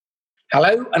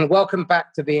Hello and welcome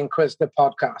back to the Inquisitor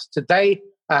podcast. Today,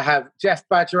 I have Jeff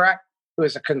Bergerac, who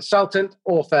is a consultant,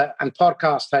 author, and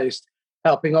podcast host,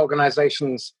 helping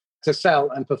organizations to sell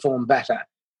and perform better.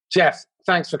 Jeff,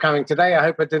 thanks for coming today. I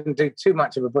hope I didn't do too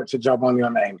much of a butcher job on your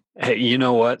name. Hey, you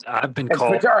know what? I've been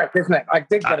called... It's Bergerac, isn't it? I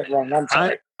did get it wrong. I'm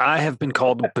sorry. I have been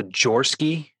called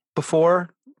Bajorski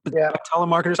before. Yeah.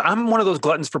 Telemarketers. I'm one of those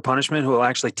gluttons for punishment who will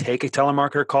actually take a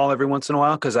telemarketer call every once in a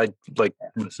while because I like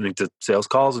listening to sales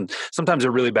calls, and sometimes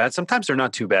they're really bad. Sometimes they're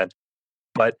not too bad.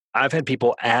 But I've had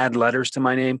people add letters to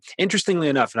my name. Interestingly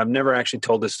enough, and I've never actually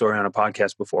told this story on a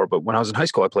podcast before, but when I was in high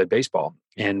school, I played baseball,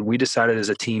 and we decided as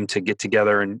a team to get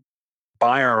together and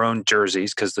buy our own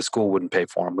jerseys because the school wouldn't pay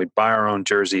for them. We'd buy our own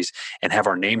jerseys and have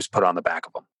our names put on the back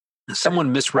of them.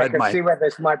 Someone misread my... see where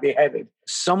this might be headed.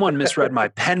 Someone misread my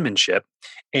penmanship,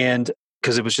 and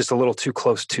because it was just a little too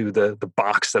close to the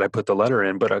box that I put the letter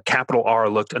in, but a capital R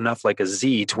looked enough like a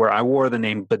Z to where I wore the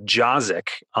name Bajazic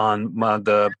on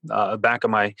the back of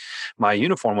my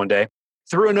uniform one day.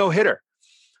 Threw a no-hitter.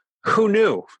 Who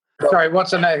knew? Sorry,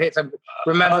 what's a no-hitter?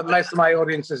 Remember, most of my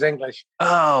audience is English.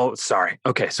 Oh, sorry.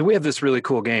 Okay, so we have this really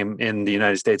cool game in the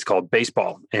United States called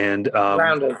baseball, and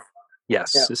Rounded.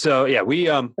 Yes. Yeah. So yeah, we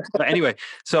anyway,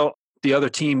 so the other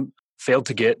team failed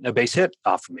to get a base hit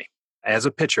off of me. As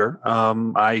a pitcher,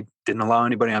 I didn't allow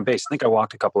anybody on base. I think I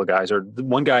walked a couple of guys, or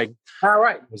one guy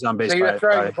was on base. So you were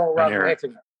throwing the ball rather than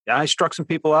hitting it. Yeah, I struck some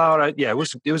people out. It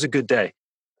was a good day.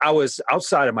 I was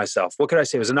outside of myself. What could I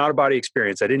say? It was an out-of-body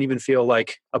experience. I didn't even feel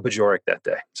like a Bajorek that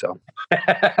day. So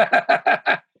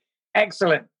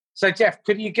excellent. So, Jeff,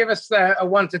 could you give us a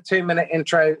 1 to 2 minute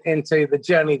intro into the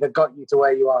journey that got you to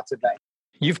where you are today?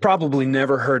 You've probably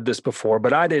never heard this before,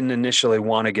 but I didn't initially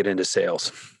want to get into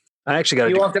sales. I actually got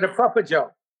You wanted a proper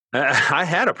job? I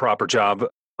had a proper job.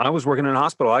 I was working in a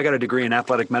hospital. I got a degree in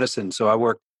athletic medicine. So I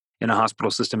worked in a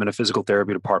hospital system in a physical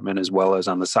therapy department, as well as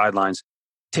on the sidelines,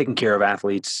 taking care of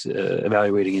athletes,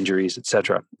 evaluating injuries, et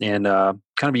cetera. And kind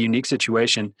of a unique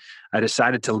situation. I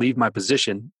decided to leave my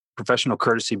position. Professional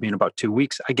courtesy being about 2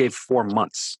 weeks, I gave 4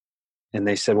 months. And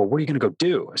they said, well, what are you going to go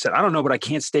do? I said, I don't know, but I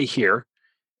can't stay here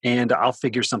and I'll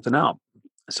figure something out.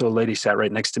 So a lady sat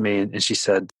right next to me and she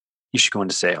said, you should go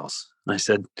into sales. And I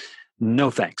said,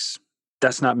 no, thanks.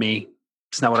 That's not me.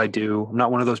 It's not what I do. I'm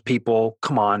not one of those people.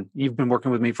 Come on. You've been working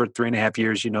with me for 3.5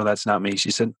 years. You know, that's not me.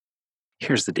 She said,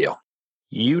 here's the deal.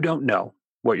 You don't know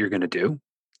what you're going to do.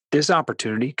 This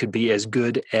opportunity could be as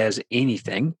good as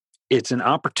anything. It's an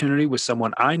opportunity with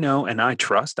someone I know and I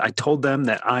trust. I told them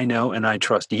that I know and I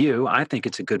trust you. I think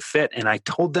it's a good fit. And I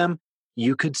told them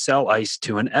you could sell ice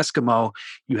to an Eskimo.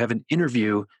 You have an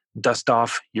interview, dust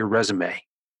off your resume.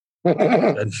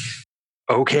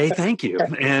 Okay, thank you.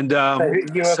 And so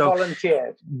you were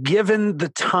volunteered. Given the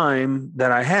time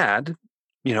that I had,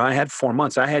 I had 4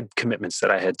 months. I had commitments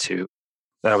that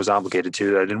I was obligated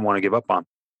to that I didn't want to give up on.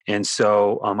 And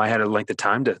so I had a length of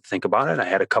time to think about it. I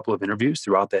had a couple of interviews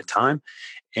throughout that time.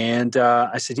 And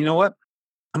I said, you know what?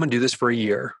 I'm going to do this for a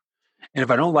year. And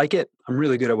if I don't like it, I'm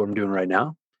really good at what I'm doing right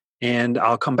now. And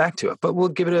I'll come back to it. But we'll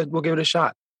give it a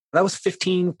shot. That was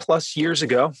 15 plus years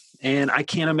ago. And I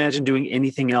can't imagine doing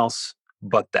anything else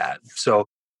but that. So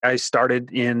I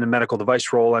started in the medical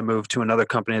device role. I moved to another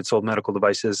company that sold medical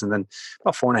devices. And then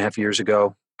about 4.5 years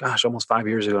ago, almost 5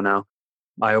 years ago now,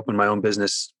 I opened my own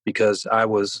business because I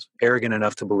was arrogant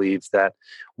enough to believe that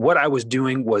what I was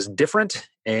doing was different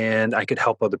and I could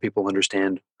help other people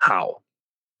understand how.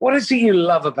 What is it you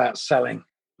love about selling?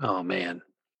 Oh, man.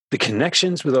 The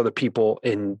connections with other people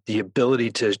and the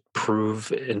ability to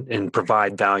prove and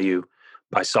provide value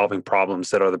by solving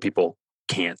problems that other people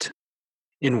can't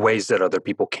in ways that other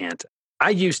people can't. I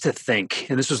used to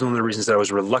think, and this was one of the reasons that I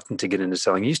was reluctant to get into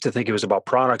selling, I used to think it was about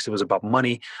products, it was about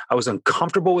money. I was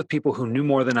uncomfortable with people who knew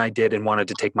more than I did and wanted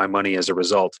to take my money as a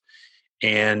result.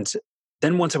 And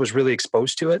then once I was really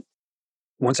exposed to it,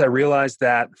 once I realized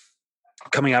that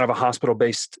coming out of a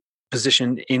hospital-based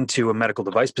position into a medical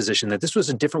device position, that this was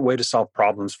a different way to solve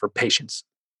problems for patients.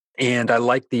 And I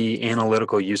like the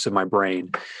analytical use of my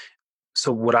brain.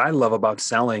 So what I love about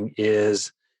selling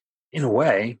is, in a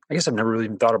way, I guess I've never really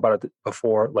even thought about it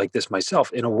before like this myself.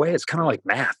 In a way, it's kind of like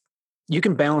math. You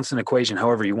can balance an equation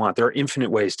however you want. There are infinite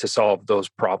ways to solve those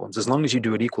problems. As long as you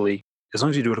do it equally, as long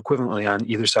as you do it equivalently on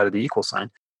either side of the equal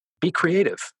sign, be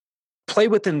creative. Play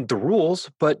within the rules,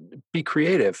 but be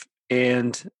creative.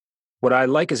 And what I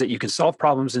like is that you can solve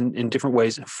problems in different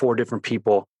ways for different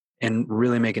people and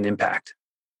really make an impact.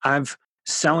 I've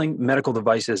selling medical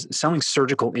devices, selling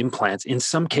surgical implants, in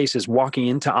some cases, walking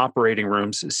into operating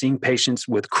rooms, seeing patients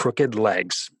with crooked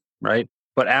legs, right?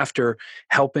 But after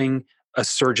helping a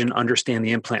surgeon understand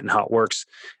the implant and how it works,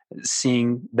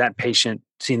 seeing that patient,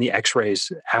 seeing the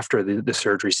x-rays after the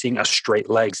surgery, seeing a straight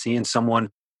leg, seeing someone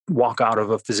walk out of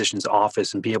a physician's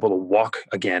office and be able to walk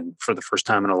again for the first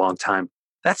time in a long time.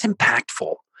 That's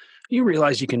impactful. You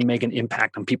realize you can make an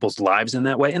impact on people's lives in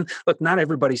that way. And look, not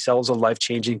everybody sells a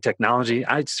life-changing technology.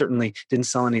 I certainly didn't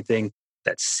sell anything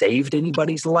that saved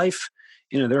anybody's life.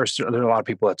 There are a lot of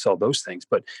people that sell those things,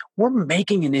 but we're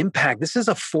making an impact. This is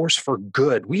a force for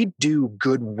good. We do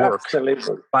good work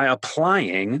by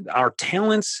applying our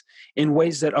talents in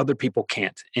ways that other people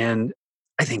can't. And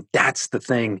I think that's the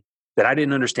thing that I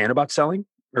didn't understand about selling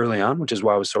early on, which is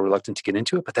why I was so reluctant to get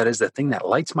into it. But that is the thing that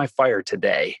lights my fire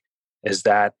today, is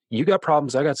that you got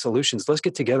problems, I got solutions. Let's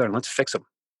get together and let's fix them.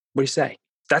 What do you say?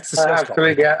 That's the sales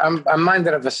absolutely. I'm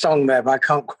minded of a song there, but I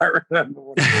can't quite remember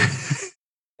what it is.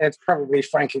 It's probably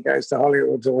Frankie Goes to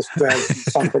Hollywood or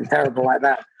something terrible like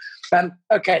that.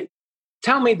 Okay,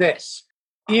 tell me this.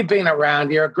 You've been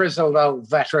around. You're a grizzled old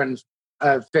veteran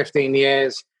of 15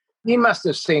 years. You must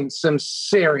have seen some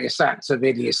serious acts of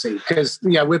idiocy because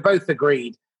we're both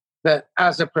agreed that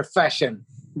as a profession,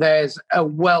 there's a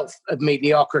wealth of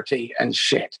mediocrity and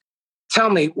shit. Tell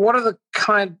me, what are the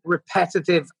kind of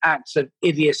repetitive acts of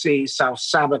idiocy,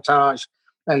 self-sabotage,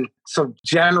 and sort of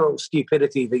general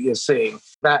stupidity that you're seeing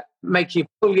that make you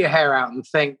pull your hair out and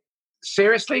think,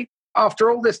 seriously, after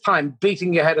all this time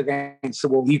beating your head against the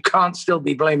wall, you can't still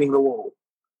be blaming the wall?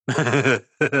 But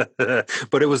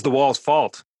it was the wall's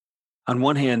fault. On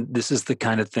one hand, this is the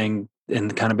kind of thing and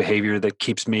the kind of behavior that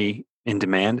keeps me in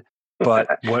demand.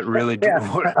 But what really...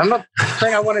 I'm not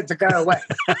saying I want it to go away.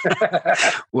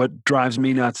 What drives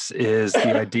me nuts is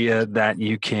the idea that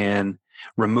you can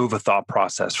remove a thought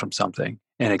process from something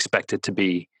and expect it to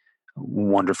be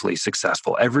wonderfully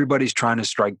successful. Everybody's trying to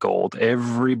strike gold.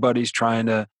 Everybody's trying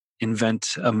to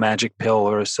invent a magic pill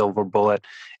or a silver bullet.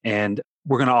 And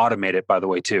we're going to automate it, by the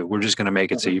way, too. We're just going to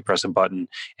make it so you press a button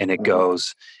and it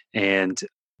goes. And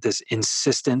this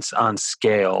insistence on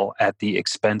scale at the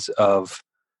expense of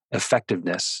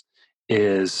effectiveness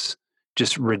is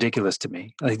just ridiculous to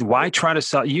me. Like, why try to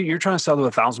sell? You're trying to sell to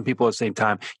 1,000 people at the same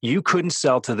time. You couldn't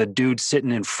sell to the dude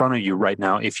sitting in front of you right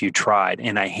now if you tried,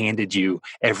 and I handed you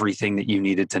everything that you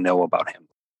needed to know about him.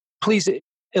 Please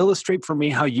illustrate for me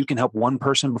how you can help one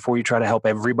person before you try to help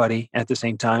everybody at the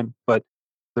same time. But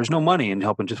there's no money in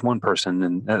helping just one person,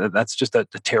 and that's just a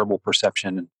terrible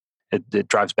perception, and it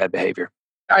drives bad behavior.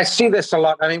 I see this a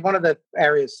lot. I mean, one of the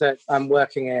areas that I'm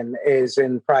working in is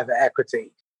in private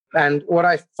equity. And what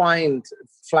I find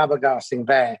flabbergasting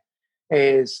there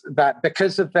is that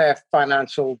because of their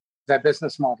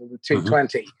business model, the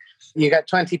 220, you get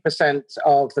 20%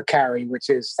 of the carry, which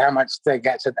is how much they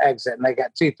get at exit, and they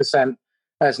get 2%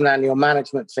 as an annual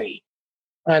management fee.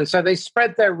 And so they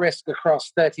spread their risk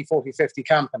across 30, 40, 50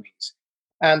 companies.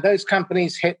 And those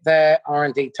companies hit their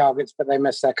R&D targets, but they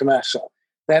miss their commercial.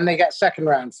 Then they get second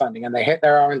round funding and they hit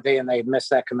their R&D and they miss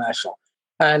their commercial.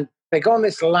 And they go on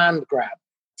this land grab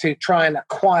to try and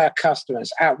acquire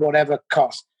customers at whatever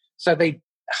cost. So they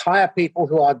hire people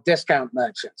who are discount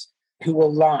merchants who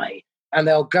will lie, and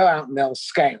they'll go out and they'll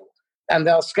scale. And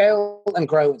they'll scale and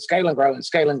grow and scale and grow and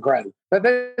scale and grow. But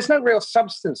there's no real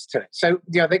substance to it. So,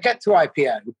 they get to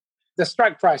IPO. The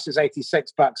strike price is $86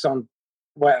 on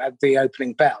the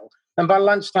opening bell. And by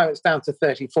lunchtime, it's down to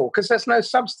 34 because there's no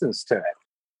substance to it.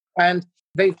 And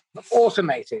they've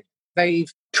automated.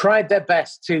 They've tried their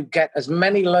best to get as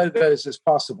many logos as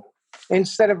possible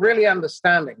instead of really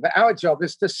understanding that our job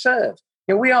is to serve.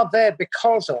 We are there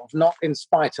because of, not in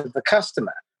spite of, the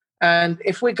customer. And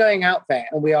if we're going out there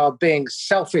and we are being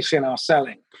selfish in our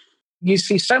selling, you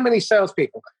see so many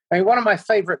salespeople. I mean, one of my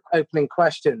favorite opening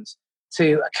questions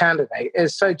to a candidate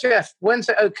is, so Jeff, when's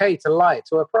it okay to lie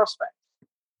to a prospect?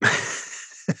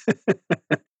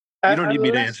 You don't need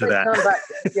me to answer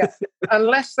that.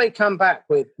 Unless they come back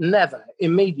with never,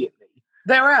 immediately,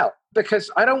 they're out, because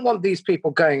I don't want these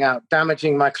people going out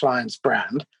damaging my client's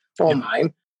brand or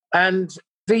mine. And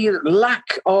the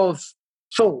lack of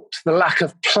thought, the lack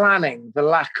of planning, the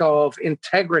lack of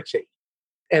integrity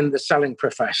in the selling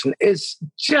profession is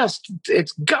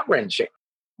it's gut-wrenching.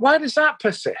 Why does that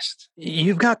persist?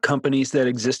 You've got companies that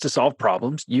exist to solve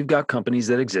problems. You've got companies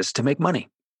that exist to make money.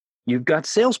 You've got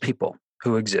salespeople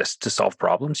who exist to solve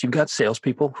problems. You've got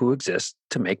salespeople who exist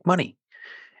to make money.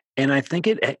 And I think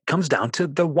it comes down to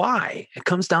the why. It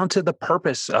comes down to the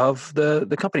purpose of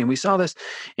the company. We saw this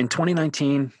in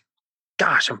 2019.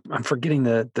 Gosh, I'm forgetting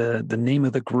the name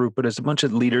of the group, but it's a bunch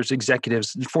of leaders,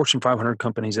 executives, Fortune 500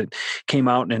 companies that came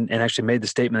out and actually made the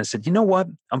statement and said, you know what?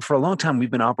 For a long time,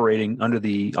 we've been operating under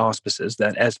the auspices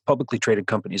that as publicly traded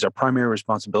companies, our primary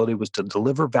responsibility was to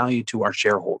deliver value to our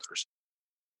shareholders.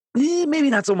 Maybe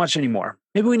not so much anymore.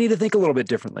 Maybe we need to think a little bit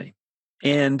differently.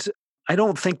 And I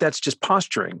don't think that's just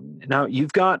posturing. Now,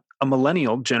 you've got a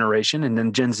millennial generation and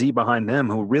then Gen Z behind them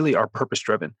who really are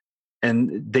purpose-driven.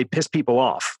 And they piss people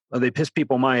off. They piss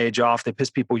people my age off. They piss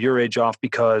people your age off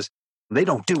because they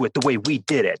don't do it the way we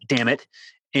did it, damn it.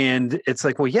 And it's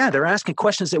like, well, yeah, they're asking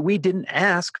questions that we didn't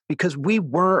ask because we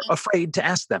were afraid to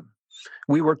ask them.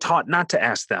 We were taught not to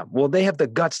ask them. Well, they have the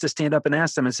guts to stand up and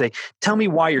ask them and say, tell me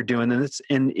why you're doing this.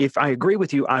 And if I agree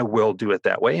with you, I will do it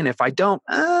that way. And if I don't,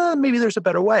 maybe there's a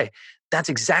better way. That's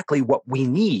exactly what we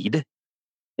need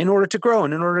in order to grow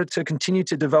and in order to continue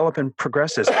to develop and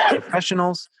progress as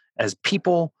professionals, as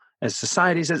people, as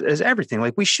societies, as everything.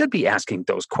 Like, we should be asking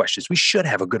those questions. We should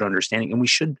have a good understanding and we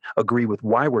should agree with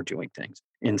why we're doing things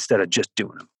instead of just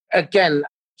doing them. Again,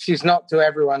 she's not to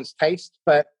everyone's taste,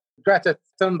 but Greta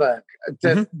Thunberg,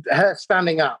 her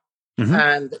standing up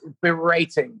and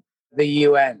berating the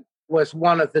UN was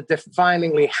one of the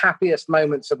definingly happiest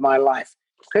moments of my life,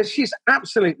 because she's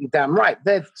absolutely damn right.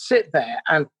 They'd sit there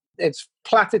and it's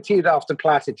platitude after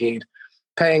platitude,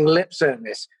 paying lip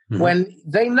service, when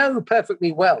they know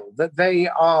perfectly well that they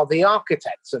are the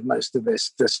architects of most of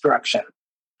this destruction.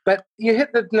 But you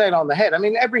hit the nail on the head. I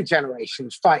mean, every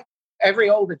generation's fight. Every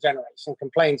older generation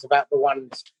complains about the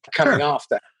ones coming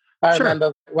after. I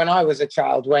remember when I was a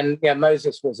child, when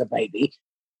Moses was a baby,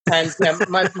 and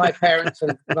my parents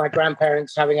and my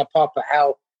grandparents having a pop at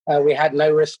how we had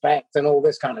no respect and all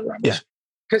this kind of rubbish,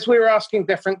 because we were asking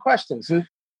different questions. And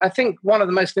I think one of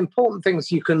the most important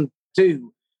things you can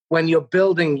do when you're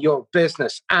building your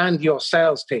business and your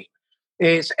sales team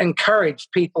is encourage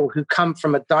people who come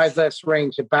from a diverse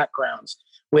range of backgrounds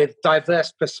with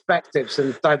diverse perspectives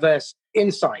and diverse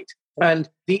insight. And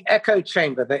the echo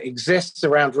chamber that exists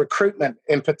around recruitment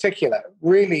in particular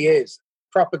really is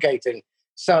propagating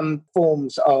some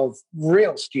forms of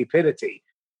real stupidity.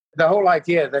 The whole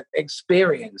idea that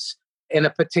experience in a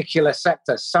particular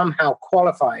sector somehow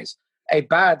qualifies a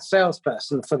bad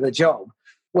salesperson for the job,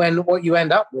 when what you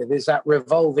end up with is that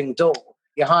revolving door.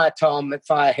 You hire Tom,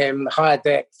 fire him, hire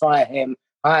Dick, fire him,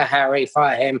 hire Harry,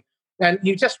 fire him. And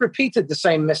you just repeated the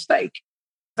same mistake.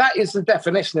 That is the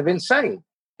definition of insane.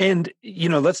 And,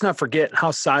 let's not forget how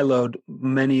siloed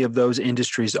many of those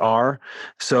industries are.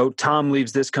 So Tom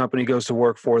leaves this company, goes to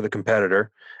work for the competitor.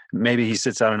 Maybe he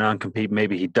sits out a non-compete,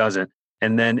 maybe he doesn't.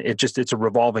 And then it's a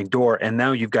revolving door. And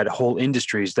now you've got whole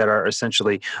industries that are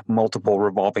essentially multiple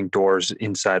revolving doors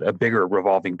inside a bigger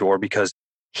revolving door, because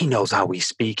he knows how we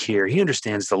speak here. He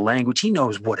understands the language. He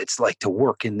knows what it's like to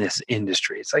work in this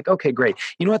industry. It's like, okay, great.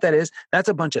 You know what that is? That's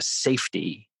a bunch of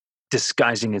safety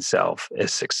disguising itself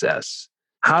as success.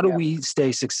 How do we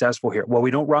stay successful here? Well,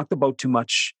 we don't rock the boat too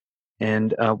much,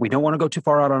 and we don't want to go too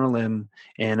far out on a limb,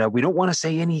 and we don't want to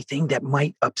say anything that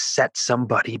might upset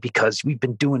somebody because we've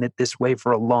been doing it this way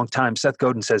for a long time. Seth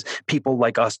Godin says people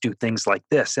like us do things like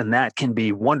this, and that can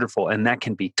be wonderful, and that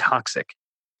can be toxic.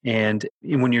 And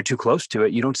when you're too close to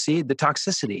it, you don't see the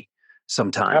toxicity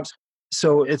sometimes.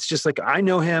 So it's just like, I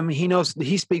know him. He knows,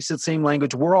 he speaks the same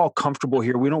language. We're all comfortable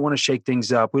here. We don't want to shake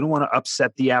things up. We don't want to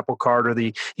upset the apple cart or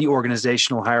the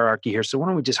organizational hierarchy here. So why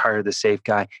don't we just hire the safe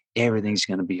guy? Everything's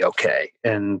going to be okay.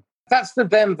 And that's the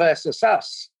them versus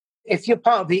us. If you're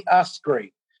part of the us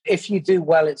group, if you do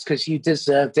well, it's because you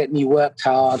deserved it and you worked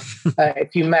hard.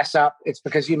 If you mess up, it's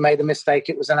because you made a mistake.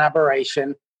 It was an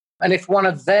aberration. And if one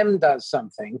of them does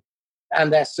something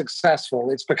and they're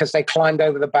successful, it's because they climbed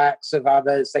over the backs of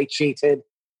others, they cheated.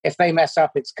 If they mess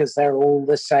up, it's because they're all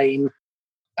the same.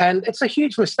 And it's a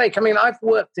huge mistake. I mean, I've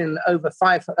worked in over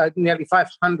nearly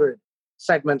 500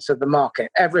 segments of the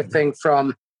market, everything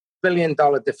from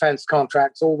billion-dollar defense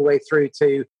contracts all the way through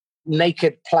to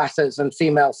naked platters and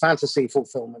female fantasy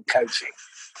fulfillment coaching,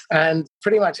 and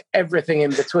pretty much everything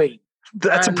in between.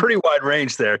 That's a pretty wide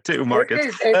range there too,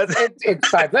 Marcus.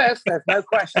 It's diverse, there's no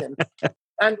question.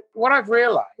 And what I've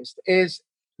realized is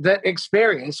that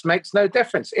experience makes no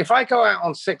difference. If I go out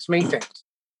on 6 meetings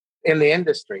in the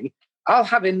industry, I'll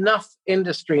have enough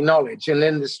industry knowledge and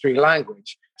industry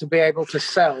language to be able to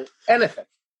sell anything.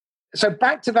 So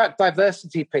back to that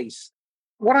diversity piece,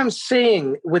 what I'm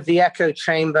seeing with the echo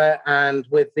chamber and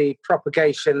with the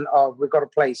propagation of we've got to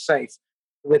play safe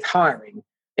with hiring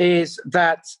is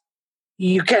that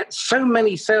you get so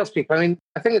many salespeople. I mean,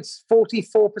 I think it's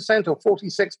 44% or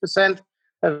 46%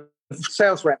 of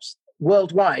sales reps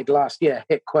worldwide last year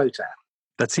hit quota.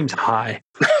 That seems high.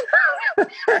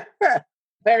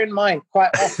 Bear in mind,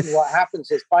 quite often what happens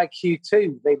is by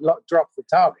Q2, they drop the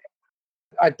target.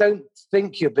 I don't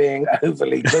think you're being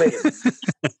overly clear.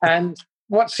 And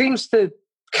what seems to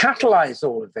catalyze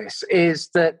all of this is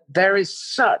that there is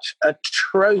such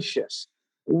atrocious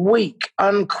weak,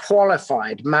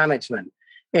 unqualified management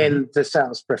in the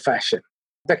sales profession.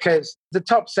 Because the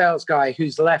top sales guy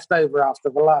who's left over after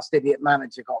the last idiot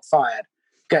manager got fired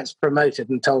gets promoted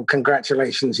and told,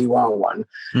 congratulations, you are one.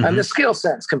 And the skill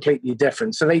set's completely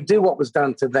different. So they do what was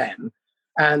done to them,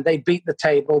 and they beat the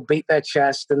table, beat their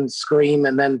chest and scream,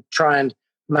 and then try and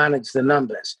manage the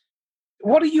numbers.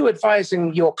 What are you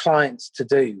advising your clients to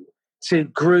do to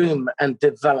groom and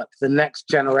develop the next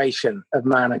generation of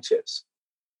managers?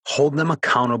 Hold them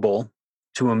accountable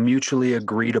to a mutually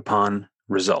agreed upon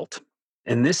result.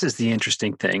 And this is the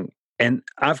interesting thing. And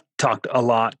I've talked a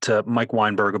lot to Mike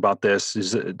Weinberg about this.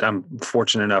 I'm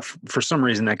fortunate enough, for some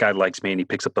reason, that guy likes me and he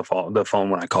picks up the phone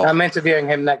when I call. I'm interviewing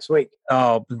him next week.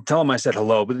 Oh, tell him I said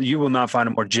hello, but you will not find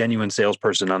a more genuine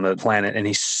salesperson on the planet. And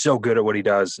he's so good at what he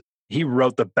does. He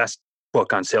wrote the best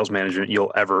book on sales management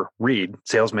you'll ever read,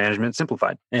 Sales Management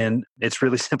Simplified. And it's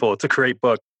really simple. It's a great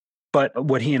book. But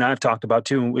what he and I have talked about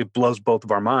too, and it blows both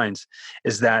of our minds,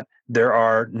 is that there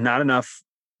are not enough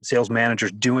sales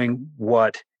managers doing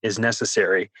what is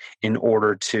necessary in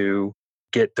order to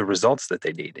get the results that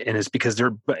they need. And it's because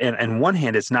and on one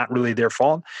hand, it's not really their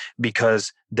fault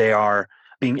because they are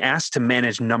being asked to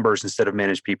manage numbers instead of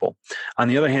manage people. On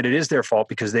the other hand, it is their fault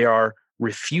because they are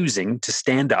refusing to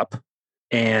stand up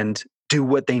and do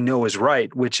what they know is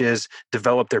right, which is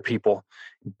develop their people,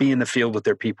 be in the field with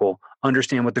their people,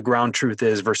 understand what the ground truth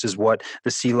is versus what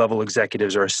the C-level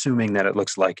executives are assuming that it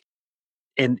looks like.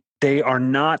 And they are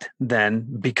not then,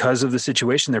 because of the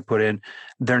situation they're put in,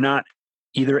 they're not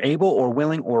either able or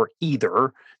willing or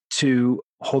either to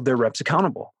hold their reps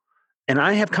accountable. And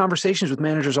I have conversations with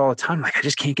managers all the time, like, I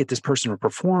just can't get this person to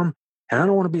perform. And I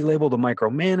don't want to be labeled a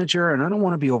micromanager and I don't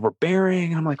want to be overbearing.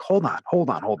 And I'm like, hold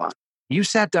on. You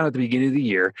sat down at the beginning of the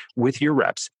year with your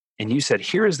reps and you said,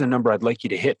 here is the number I'd like you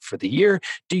to hit for the year.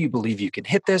 Do you believe you can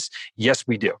hit this? Yes,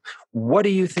 we do. What do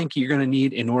you think you're going to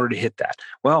need in order to hit that?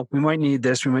 Well, we might need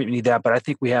this, we might need that, but I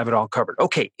think we have it all covered.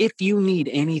 Okay, if you need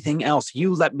anything else,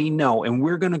 you let me know and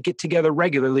we're going to get together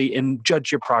regularly and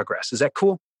judge your progress. Is that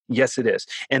cool? Yes, it is.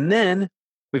 And then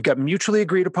we've got mutually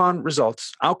agreed upon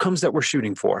results, outcomes that we're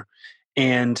shooting for.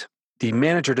 And the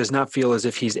manager does not feel as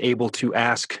if he's able to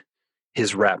ask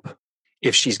his rep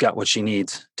if she's got what she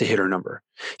needs to hit her number.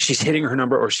 She's hitting her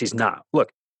number or she's not.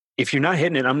 Look, if you're not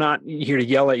hitting it, I'm not here to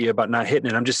yell at you about not hitting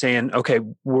it. I'm just saying, okay,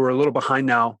 we're a little behind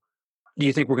now. Do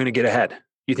you think we're going to get ahead? Do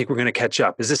you think we're going to catch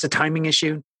up? Is this a timing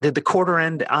issue? Did the quarter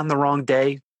end on the wrong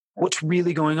day? What's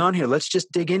really going on here? Let's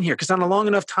just dig in here. Because on a long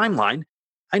enough timeline,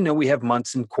 I know we have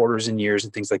months and quarters and years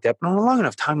and things like that, but on a long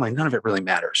enough timeline, none of it really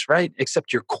matters, right?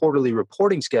 Except your quarterly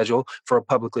reporting schedule for a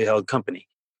publicly held company,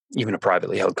 even a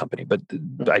privately held company, but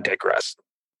I digress.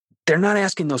 They're not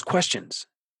asking those questions.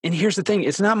 And here's the thing,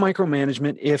 it's not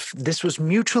micromanagement if this was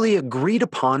mutually agreed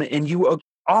upon and you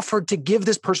offered to give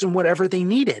this person whatever they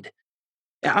needed.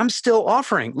 I'm still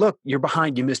offering, look, you're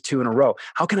behind, you missed 2 in a row.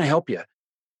 How can I help you?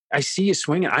 I see you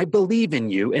swinging. I believe in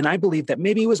you. And I believe that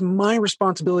maybe it was my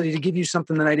responsibility to give you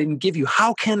something that I didn't give you.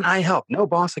 How can I help? No,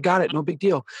 boss, I got it. No big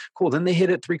deal. Cool. Then they hit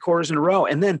it 3 quarters in a row.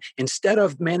 And then instead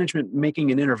of management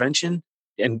making an intervention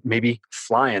and maybe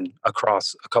flying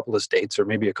across a couple of states or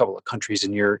maybe a couple of countries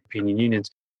in your European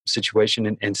Union's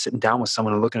situation and sitting down with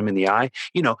someone and looking them in the eye,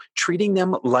 treating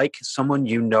them like someone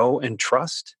you know and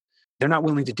trust, they're not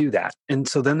willing to do that. And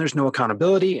so then there's no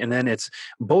accountability. And then it's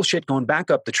bullshit going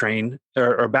back up the train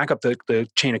or back up the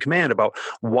chain of command about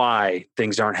why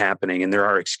things aren't happening. And there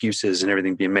are excuses and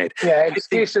everything being made. Yeah,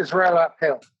 excuses roll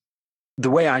uphill. The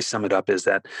way I sum it up is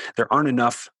that there aren't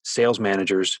enough sales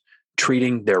managers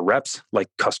treating their reps like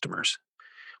customers.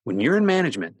 When you're in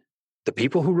management, the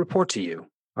people who report to you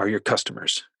are your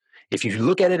customers. If you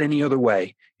look at it any other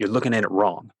way, you're looking at it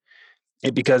wrong.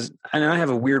 Because, and I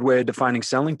have a weird way of defining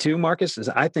selling too, Marcus, is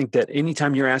I think that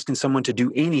anytime you're asking someone to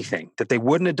do anything that they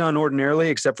wouldn't have done ordinarily,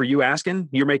 except for you asking,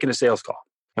 you're making a sales call.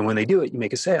 And when they do it, you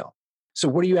make a sale. So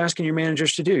what are you asking your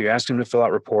managers to do? You're asking them to fill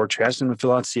out reports. You're asking them to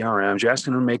fill out CRMs. You're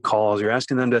asking them to make calls. You're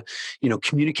asking them to,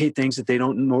 communicate things that they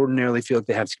don't ordinarily feel like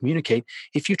they have to communicate.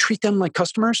 If you treat them like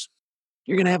customers,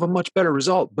 you're going to have a much better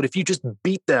result. But if you just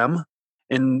beat them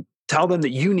and tell them that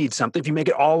you need something, if you make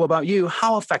it all about you,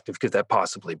 how effective could that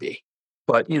possibly be?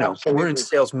 But, Absolutely. We're in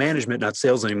sales management, not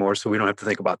sales anymore, so we don't have to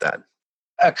think about that.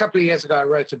 A couple of years ago, I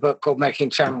wrote a book called Making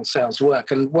Channel Sales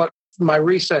Work. And what my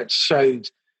research showed,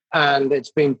 and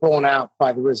it's been borne out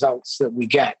by the results that we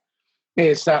get,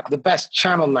 is that the best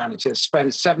channel managers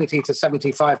spend 70 to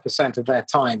 75% of their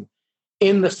time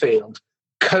in the field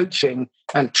coaching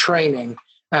and training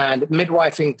and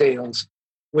midwifing deals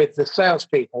with the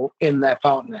salespeople in their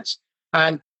partners.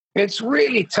 And it's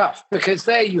really tough because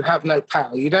there you have no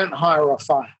power. You don't hire or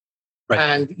fire. Right.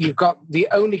 And you've got the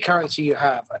only currency you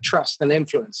have, a trust and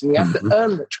influence, and you have to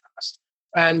earn the trust.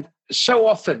 And so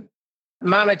often,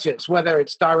 managers, whether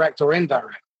it's direct or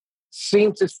indirect,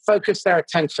 seem to focus their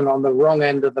attention on the wrong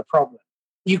end of the problem.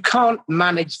 You can't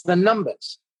manage the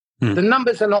numbers. The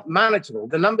numbers are not manageable.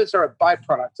 The numbers are a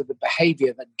byproduct of the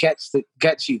behavior that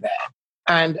gets you there.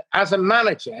 And as a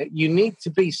manager, you need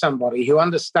to be somebody who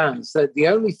understands that the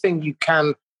only thing you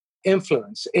can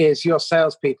influence is your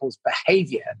salespeople's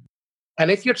behavior. And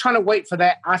if you're trying to wait for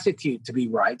their attitude to be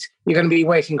right, you're going to be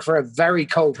waiting for a very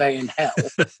cold day in hell.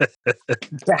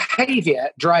 Behavior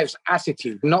drives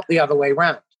attitude, not the other way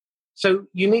around. So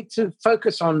you need to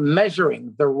focus on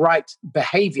measuring the right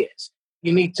behaviors.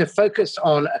 You need to focus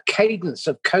on a cadence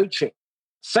of coaching,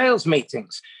 sales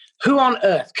meetings. Who on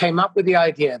earth came up with the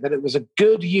idea that it was a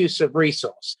good use of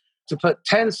resource to put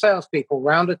 10 salespeople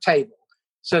around a table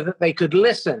so that they could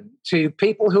listen to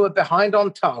people who are behind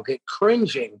on target,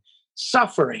 cringing,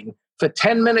 suffering for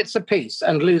 10 minutes apiece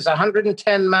and lose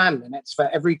 110 man minutes for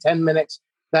every 10 minutes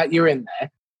that you're in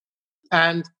there,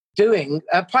 and doing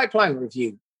pipeline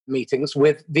review meetings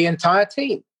with the entire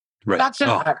team? Right. That's an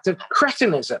act of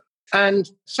cretinism. And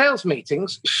sales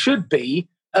meetings should be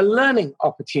a learning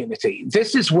opportunity.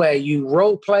 This is where you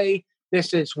role play.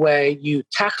 This is where you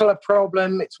tackle a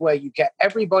problem. It's where you get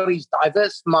everybody's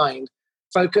diverse mind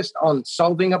focused on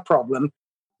solving a problem.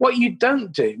 What you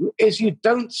don't do is you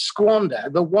don't squander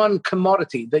the one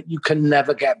commodity that you can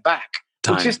never get back,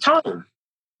 which is time.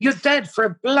 You're dead for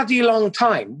a bloody long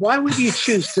time. Why would you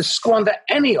choose to squander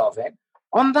any of it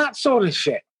on that sort of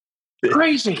shit?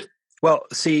 Crazy. Well,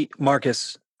 see,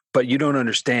 Marcus, but you don't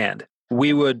understand.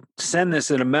 We would send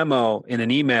this in a memo, in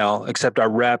an email, except our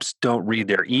reps don't read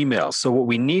their emails. So what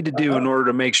we need to do in order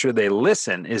to make sure they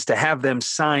listen is to have them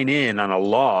sign in on a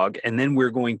log, and then we're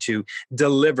going to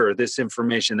deliver this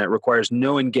information that requires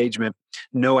no engagement,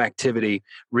 no activity,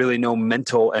 really no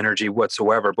mental energy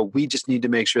whatsoever. But we just need to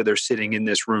make sure they're sitting in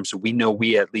this room so we know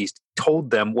we at least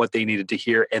told them what they needed to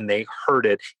hear and they heard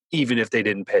it, even if they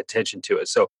didn't pay attention to it.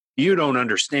 So you don't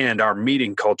understand our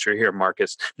meeting culture here,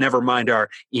 Marcus. Never mind our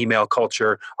email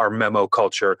culture, our memo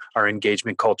culture, our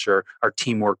engagement culture, our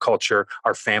teamwork culture,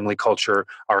 our family culture,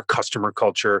 our customer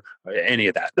culture, any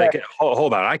of that. Yeah. Like,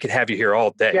 hold on. I could have you here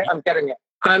all day. Yeah, I'm getting it.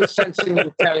 I'm sensing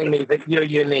you telling me that you're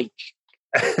unique.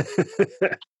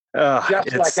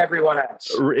 Just like everyone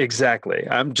else. Exactly.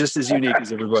 I'm just as unique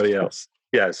as everybody else.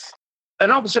 Yes.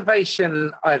 An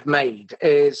observation I've made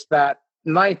is that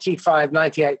 95,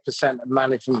 98% of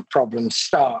management problems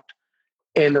start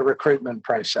in the recruitment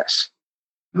process.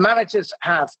 Managers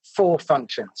have 4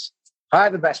 functions: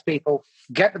 hire the best people,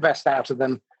 get the best out of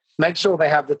them, make sure they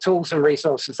have the tools and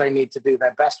resources they need to do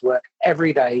their best work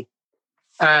every day,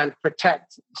 and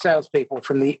protect salespeople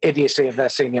from the idiocy of their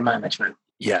senior management.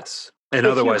 Yes. And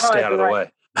otherwise stay out of the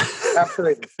way.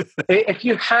 Absolutely. If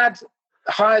you had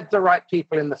hired the right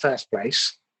people in the first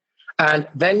place, and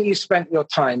then you spent your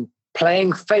time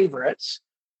playing favorites,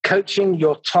 coaching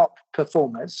your top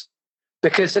performers,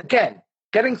 because again,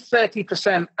 getting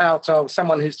 30% out of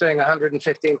someone who's doing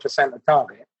 115% of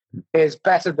target is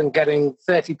better than getting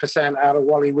 30% out of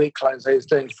Wally Wheatcloser who's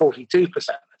doing 42% of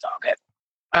target.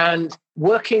 And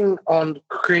working on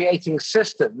creating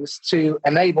systems to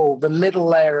enable the middle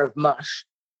layer of mush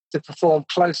to perform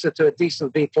closer to a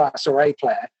decent B+ or A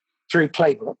player through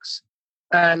playbooks,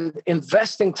 and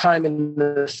investing time in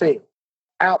the field,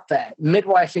 out there,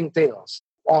 midwifing deals,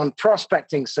 on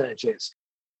prospecting surges,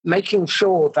 making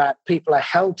sure that people are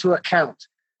held to account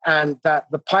and that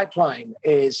the pipeline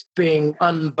is being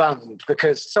unbunged,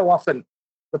 because so often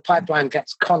the pipeline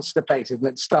gets constipated and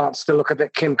it starts to look a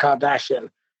bit Kim Kardashian,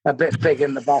 a bit big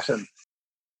in the bottom.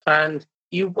 And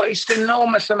you waste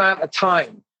enormous amount of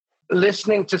time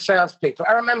listening to salespeople.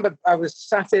 I remember I was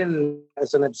sat in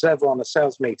as an observer on a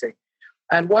sales meeting,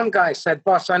 and one guy said,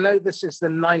 "Boss, I know this is the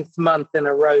 9th month in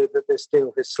a row that this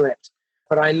deal has slipped,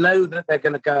 but I know that they're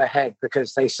going to go ahead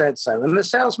because they said so." And the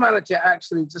sales manager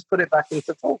actually just put it back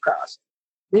into forecast.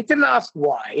 He didn't ask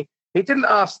why. He didn't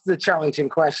ask the challenging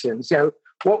questions.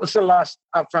 What was the last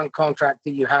upfront contract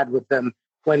that you had with them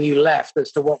when you left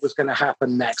as to what was going to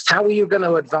happen next? How are you going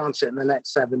to advance it in the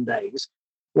next 7 days?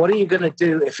 What are you going to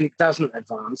do if it doesn't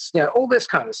advance? All this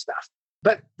kind of stuff.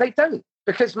 But they don't,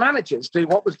 because managers do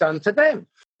what was done to them.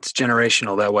 It's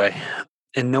generational that way.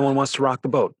 And no one wants to rock the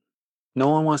boat. No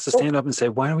one wants to stand up and say,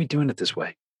 why are we doing it this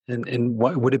way? And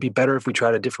what, would it be better if we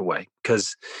tried a different way?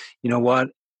 Because you know what?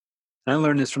 I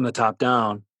learned this from the top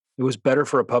down. It was better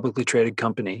for a publicly traded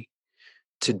company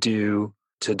to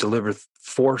deliver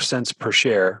 4 cents per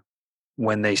share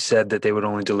when they said that they would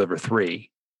only deliver 3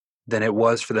 than it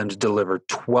was for them to deliver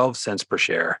 12 cents per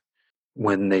share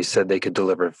when they said they could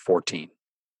deliver 14.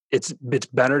 It's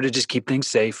better to just keep things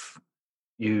safe.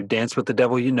 You dance with the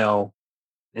devil,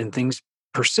 and things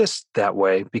persist that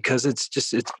way because it's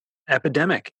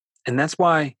epidemic. And that's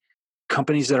why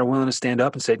companies that are willing to stand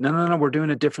up and say, no, we're doing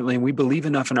it differently. And we believe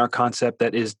enough in our concept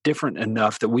that is different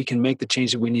enough that we can make the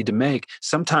change that we need to make.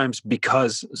 Sometimes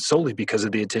solely because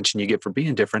of the attention you get for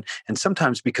being different. And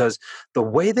sometimes because the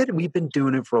way that we've been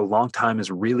doing it for a long time is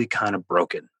really kind of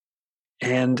broken.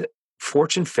 And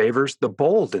fortune favors the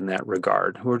bold in that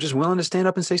regard, who are just willing to stand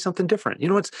up and say something different.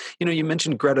 You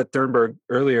mentioned Greta Thunberg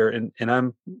earlier, and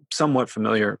I'm somewhat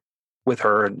familiar with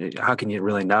her, and how can you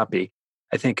really not be?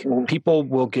 I think people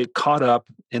will get caught up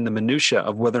in the minutia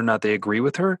of whether or not they agree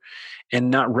with her and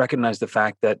not recognize the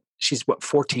fact that she's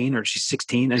 14 or she's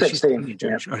 16 and 16, she's a teenager.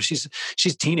 yeah. Or she's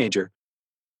a teenager.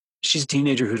 She's a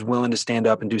teenager who's willing to stand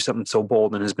up and do something so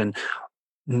bold and has been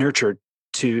nurtured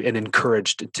to and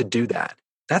encouraged to do that.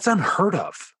 That's unheard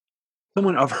of.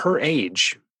 Someone of her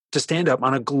age to stand up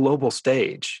on a global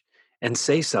stage and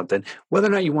say something, whether or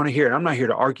not you want to hear it. I'm not here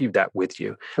to argue that with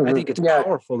you. Mm-hmm. I think it's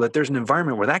powerful that there's an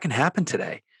environment where that can happen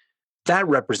today. That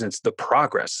represents the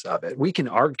progress of it. We can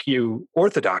argue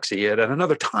orthodoxy at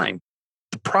another time.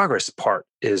 The progress part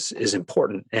is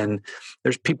important. And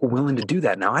there's people willing to do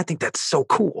that now. I think that's so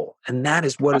cool. And that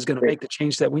is what is going to make the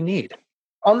change that we need.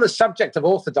 On the subject of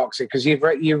orthodoxy, because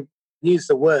you've used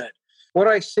the word, what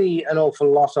I see an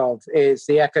awful lot of is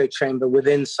the echo chamber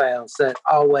within sales that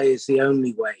our way is the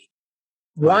only way.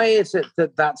 Why is it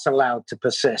that that's allowed to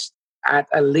persist at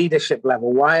a leadership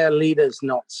level? Why are leaders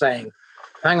not saying,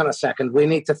 hang on a second, we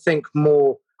need to think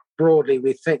more broadly.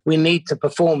 We think we need to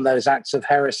perform those acts of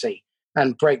heresy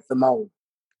and break the mold?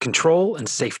 Control and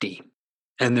safety.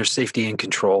 And there's safety in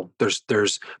control.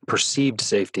 There's perceived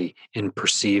safety in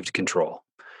perceived control.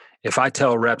 If I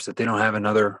tell reps that they don't have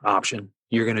another option,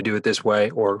 you're going to do it this way,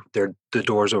 or the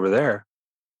door's over there,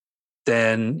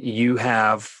 then you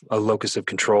have a locus of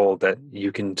control that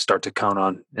you can start to count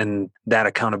on. And that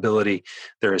accountability,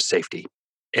 there is safety.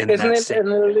 And isn't it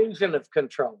an illusion of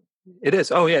control? It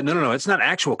is. Oh, yeah. No. It's not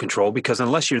actual control, because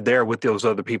unless you're there with those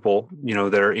other people,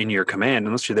 that are in your command,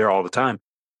 unless you're there all the time,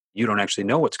 you don't actually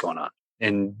know what's going on.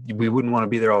 And we wouldn't want to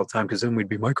be there all the time, because then we'd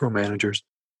be micromanagers.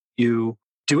 You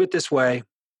do it this way.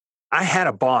 I had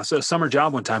a boss, a summer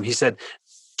job one time. He said,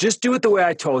 just do it the way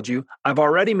I told you. I've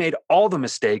already made all the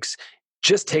mistakes.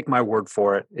 Just take my word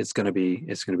for it. It's going to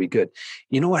be good.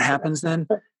 You know what happens then?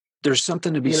 There's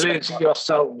something to be you lose your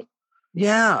soul.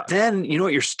 Yeah. Then you know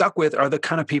what you're stuck with are the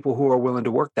kind of people who are willing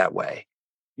to work that way.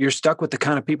 You're stuck with the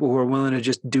kind of people who are willing to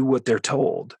just do what they're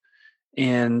told.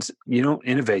 And you don't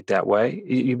innovate that way.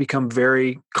 You become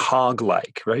very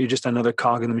cog-like, right? You're just another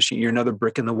cog in the machine. You're another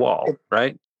brick in the wall,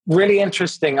 right? Really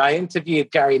interesting. I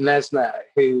interviewed Gary Nesner,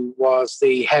 who was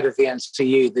the head of the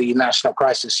NCU, the National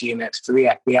Crisis Unit for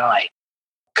the FBI, a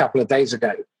couple of days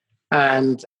ago.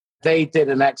 And they did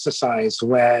an exercise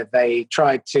where they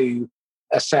tried to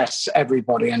assess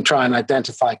everybody and try and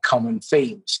identify common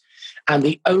themes. And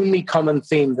the only common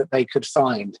theme that they could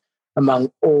find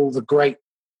among all the great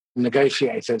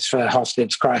negotiators for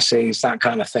hostage crises, that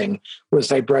kind of thing, was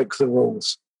they broke the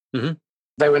rules. Mm-hmm.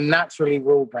 They were naturally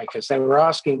rule breakers. They were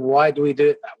asking, why do we do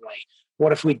it that way?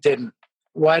 What if we didn't?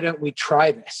 Why don't we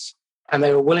try this? And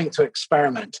they were willing to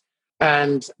experiment.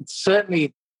 And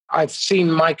certainly I've seen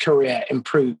my career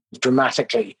improve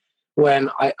dramatically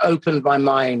when I opened my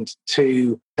mind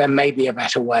to there may be a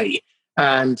better way,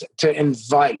 and to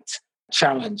invite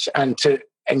challenge and to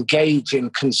engage in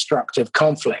constructive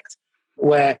conflict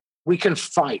where we can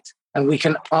fight and we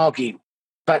can argue.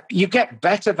 But you get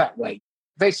better that way.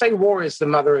 They say war is the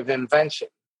mother of invention.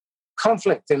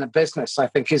 Conflict in a business, I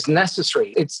think, is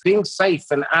necessary. It's being safe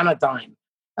and anodyne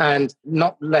and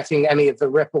not letting any of the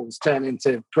ripples turn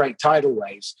into great tidal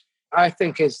waves, I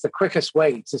think, is the quickest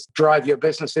way to drive your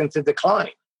business into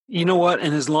decline. You know what?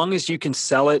 And as long as you can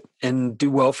sell it and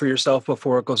do well for yourself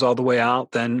before it goes all the way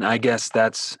out, then I guess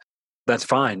that's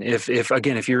fine. If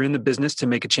you're in the business to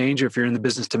make a change, or if you're in the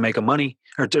business to make money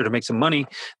or to make some money,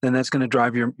 then that's going to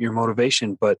drive your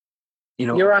motivation. But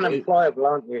you're unemployable,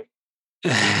 aren't you?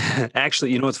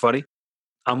 Actually, you know what's funny?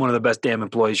 I'm one of the best damn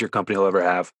employees your company will ever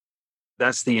have.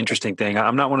 That's the interesting thing.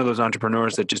 I'm not one of those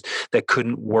entrepreneurs that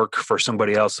couldn't work for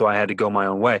somebody else, so I had to go my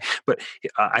own way. But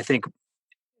I think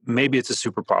maybe it's a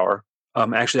superpower.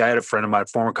 Actually, I had a friend of mine, a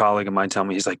former colleague of mine, tell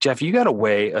me, he's like, Jeff, you got a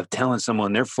way of telling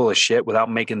someone they're full of shit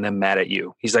without making them mad at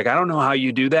you. He's like, I don't know how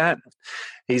you do that.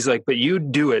 He's like, but you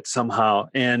do it somehow.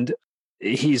 And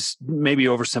he's maybe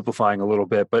oversimplifying a little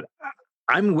bit, but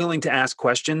I'm willing to ask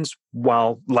questions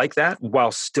while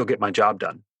still get my job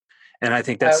done. And I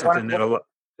think that's something that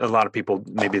a lot of people,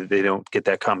 maybe they don't get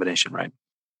that combination right.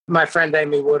 My friend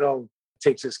Amy Woodall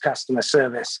teaches customer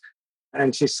service,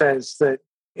 and she says that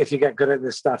if you get good at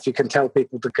this stuff, you can tell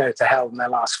people to go to hell and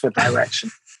they'll ask for direction.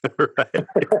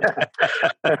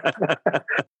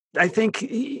 I think,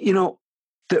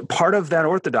 that part of that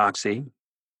orthodoxy,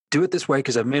 do it this way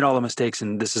because I've made all the mistakes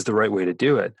and this is the right way to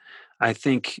do it, I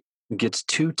think gets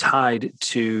too tied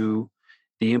to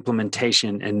the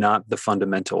implementation and not the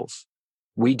fundamentals.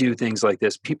 We do things like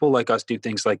this. People like us do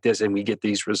things like this, and we get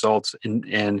these results.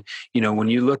 And when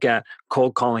you look at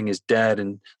cold calling is dead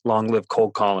and long live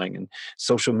cold calling, and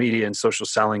social media and social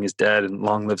selling is dead and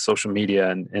long live social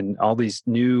media, and all these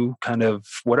new kind of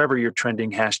whatever your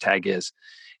trending hashtag is.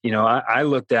 I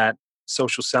looked at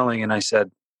social selling and I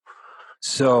said,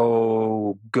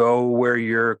 so go where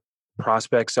your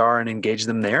prospects are and engage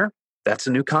them there. That's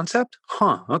a new concept?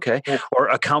 Huh, okay. Yeah. Or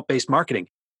account-based marketing.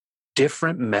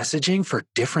 Different messaging for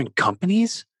different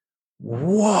companies?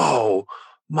 Whoa,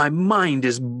 my mind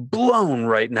is blown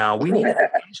right now. We need a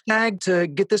hashtag to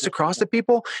get this across to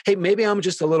people. Hey, maybe I'm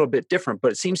just a little bit different,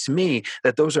 but it seems to me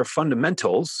that those are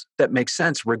fundamentals that make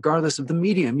sense regardless of the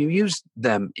medium you use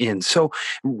them in. So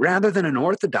rather than an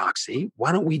orthodoxy,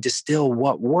 why don't we distill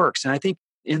what works? And I think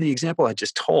in the example I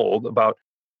just told about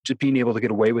just being able to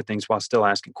get away with things while still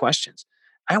asking questions,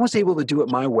 I was able to do it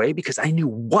my way because I knew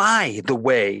why the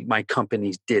way my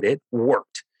companies did it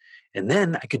worked. And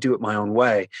then I could do it my own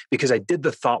way because I did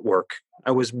the thought work.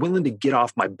 I was willing to get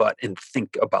off my butt and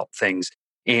think about things.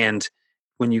 And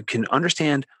when you can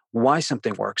understand why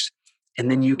something works,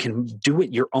 and then you can do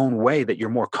it your own way that you're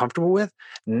more comfortable with,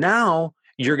 now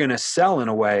you're going to sell in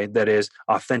a way that is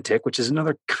authentic, which is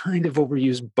another kind of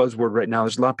overused buzzword right now.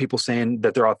 There's a lot of people saying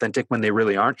that they're authentic when they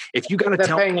really aren't. If you got to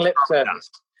tell paying lip service.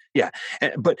 Yeah.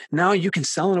 But now you can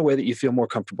sell in a way that you feel more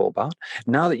comfortable about.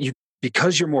 Now that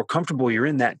because you're more comfortable, you're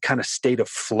in that kind of state of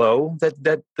flow that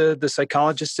the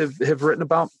psychologists have written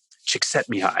about.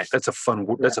 Csikszentmihalyi. That's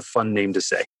a fun name to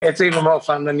say. It's even more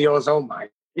fun than yours or mine.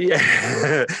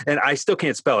 Yeah. And I still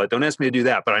can't spell it. Don't ask me to do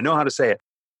that, but I know how to say it.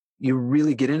 You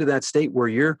really get into that state where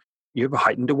you have a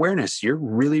heightened awareness. You're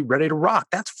really ready to rock.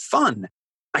 That's fun.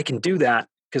 I can do that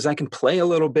because I can play a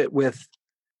little bit with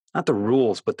not the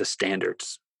rules, but the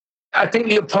standards. I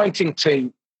think you're pointing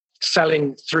to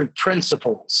selling through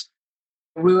principles.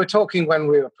 We were talking when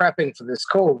we were prepping for this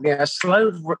call,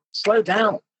 slow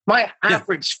down. My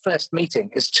average first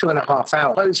meeting is 2.5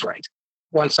 hour close rate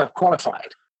once I've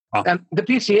qualified. Oh. And the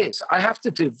beauty is I have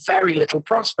to do very little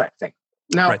prospecting.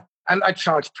 Now, right. And I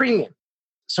charge premium.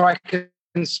 So I can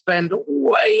spend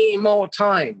way more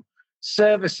time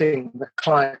servicing the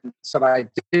clients that I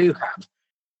do have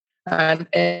and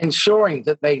ensuring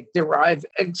that they derive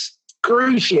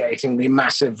excruciatingly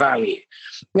massive value.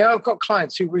 I've got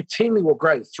clients who routinely will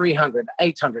grow 300,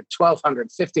 800, 1,200,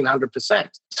 1,500%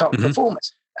 top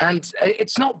performance. And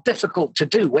it's not difficult to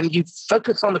do when you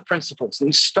focus on the principles and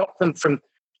you stop them from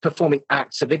performing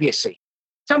acts of idiocy.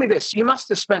 Tell me this, you must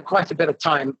have spent quite a bit of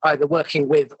time either working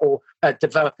with or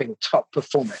developing top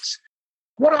performers.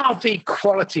 What are the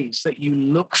qualities that you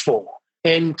look for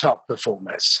in top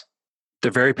performers?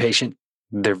 They're very patient.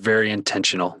 They're very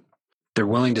intentional. They're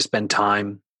willing to spend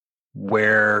time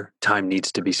where time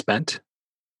needs to be spent.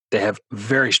 They have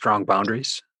very strong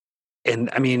boundaries. And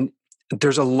I mean,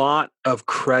 there's a lot of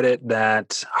credit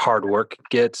that hard work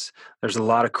gets. There's a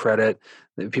lot of credit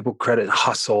that people credit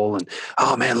hustle and,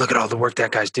 oh man, look at all the work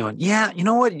that guy's doing. Yeah, you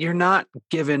know what? You're not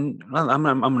given, I'm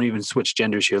going to even switch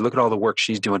genders here. Look at all the work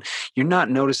she's doing. You're not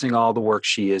noticing all the work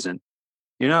she isn't.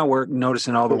 You're not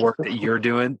noticing all the work that you're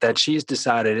doing that she's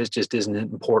decided it just isn't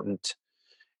important.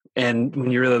 And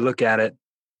when you really look at it,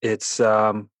 it's,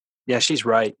 she's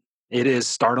right. It is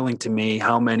startling to me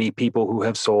how many people who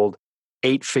have sold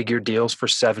 8-figure deals for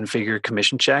 7-figure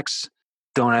commission checks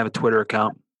don't have a Twitter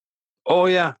account. Oh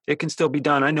yeah, it can still be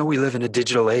done. I know we live in a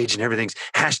digital age and everything's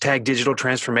hashtag digital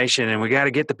transformation and we got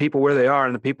to get the people where they are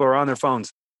and the people are on their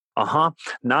phones. Not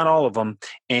all of them.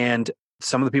 And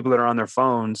some of the people that are on their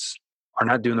phones are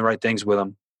not doing the right things with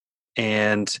them.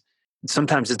 And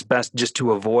sometimes it's best just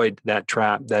to avoid that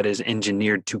trap that is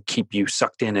engineered to keep you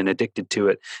sucked in and addicted to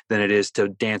it than it is to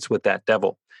dance with that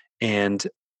devil.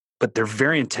 But they're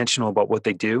very intentional about what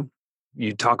they do.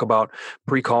 You talk about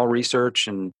pre-call research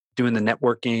and doing the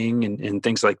networking and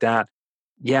things like that.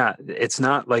 Yeah, it's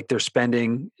not like they're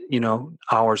spending,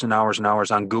 hours and hours and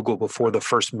hours on Google before the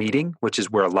first meeting, which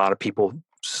is where a lot of people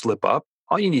slip up.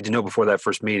 All you need to know before that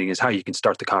first meeting is how you can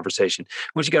start the conversation.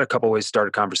 Once you got a couple of ways to start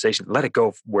a conversation, let it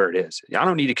go where it is. I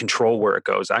don't need to control where it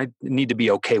goes. I need to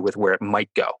be okay with where it might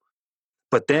go.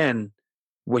 But then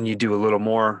when you do a little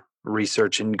more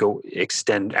research and go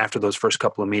extend after those first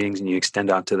couple of meetings, and you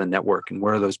extend out to the network, and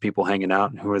where are those people hanging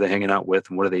out, and who are they hanging out with,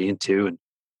 and what are they into, and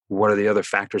what are the other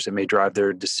factors that may drive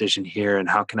their decision here, and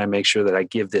how can I make sure that I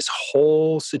give this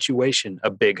whole situation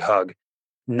a big hug,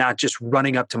 not just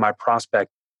running up to my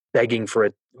prospect begging for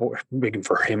it or begging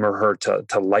for him or her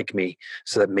to like me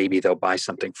so that maybe they'll buy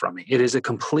something from me. It is a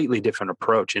completely different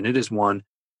approach, and it is one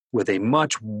with a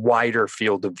much wider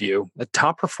field of view. The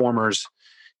top performers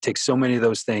take so many of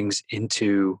those things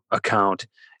into account.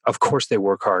 Of course they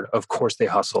work hard. Of course they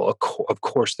hustle. Of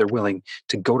course they're willing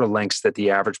to go to lengths that the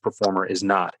average performer is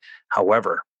not.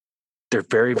 However, they're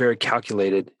very, very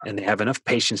calculated, and they have enough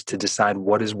patience to decide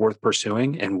what is worth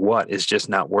pursuing and what is just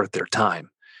not worth their time.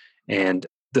 And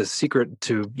the secret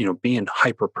to, being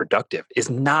hyper productive is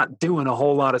not doing a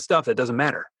whole lot of stuff that doesn't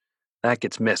matter. That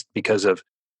gets missed because of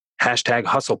hashtag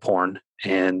hustle porn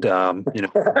and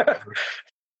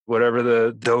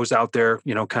whatever those out there,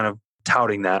 kind of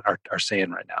touting that are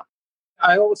saying right now.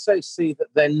 I also see that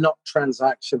they're not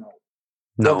transactional.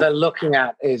 No. What they're looking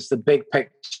at is the big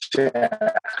picture,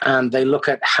 and they look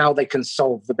at how they can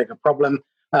solve the bigger problem.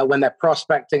 When they're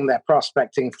prospecting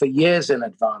for years in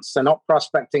advance. They're not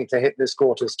prospecting to hit this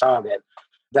quarter's target.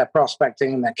 They're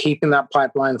prospecting and they're keeping that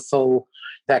pipeline full.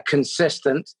 They're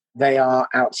consistent. They are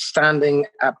outstanding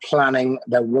at planning.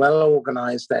 They're well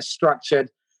organized. They're structured.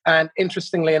 And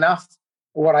interestingly enough,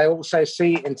 what I also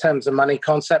see in terms of money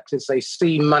concept is they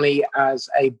see money as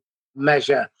a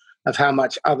measure of how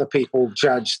much other people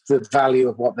judge the value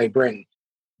of what they bring.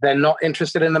 They're not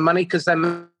interested in the money because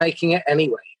they're making it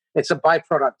anyway. It's a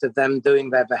byproduct of them doing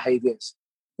their behaviors.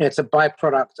 It's a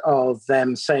byproduct of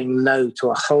them saying no to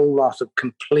a whole lot of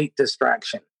complete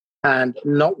distraction and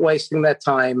not wasting their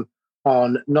time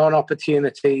on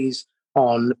non-opportunities,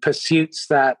 on pursuits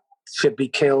that should be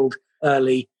killed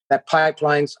early. Their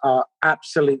pipelines are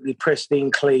absolutely pristine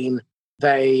clean.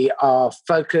 They are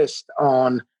focused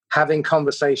on having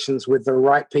conversations with the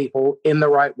right people in the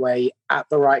right way at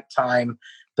the right time.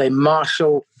 They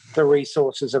marshal the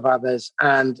resources of others.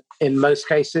 And in most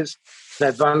cases,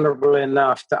 they're vulnerable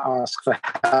enough to ask for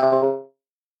help.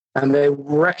 And they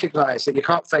recognize that you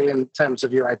can't fail in terms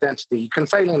of your identity. You can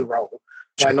fail in role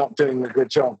by not doing a good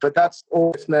job, but that's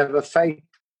always never fake.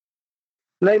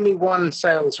 Name me one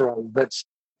sales role that's,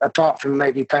 apart from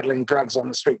maybe peddling drugs on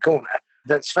the street corner,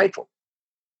 that's fatal.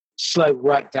 Slow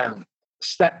right down,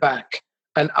 step back,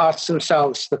 and ask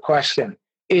themselves the question,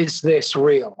 is this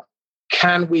real?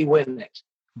 Can we win it?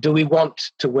 Do we want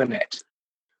to win it?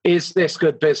 Is this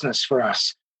good business for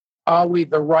us? Are we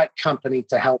the right company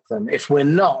to help them? If we're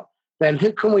not, then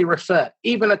who can we refer?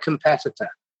 Even a competitor.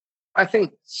 I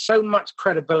think so much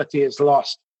credibility is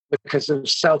lost because of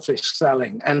selfish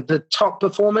selling. And the top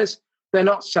performers, they're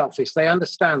not selfish. They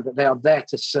understand that they are there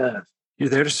to serve. You're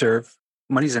there to serve.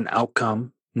 Money's an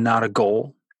outcome, not a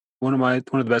goal. One of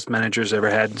the best managers I ever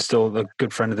had, and still a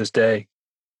good friend to this day,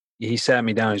 he sat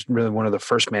me down. He's really one of the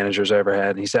first managers I ever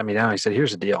had. And he sat me down. He said,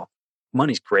 here's the deal.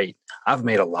 Money's great. I've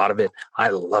made a lot of it. I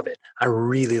love it. I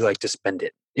really like to spend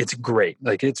it. It's great.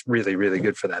 Like, it's really, really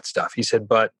good for that stuff. He said,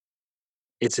 but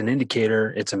it's an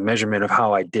indicator. It's a measurement of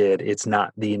how I did. It's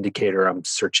not the indicator I'm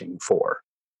searching for.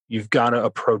 You've got to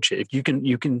approach it. If you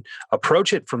can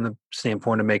approach it from the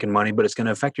standpoint of making money, but it's going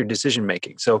to affect your decision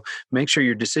making. So make sure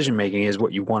your decision making is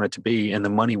what you want it to be, and the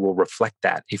money will reflect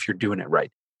that if you're doing it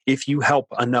right. If you help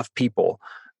enough people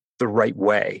the right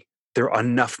way,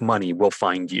 enough money will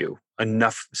find you.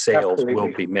 Enough sales Absolutely.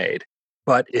 Will be made.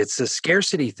 But it's a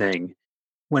scarcity thing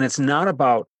when it's not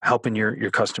about helping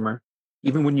your customer.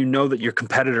 Even when you know that your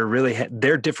competitor really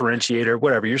their differentiator,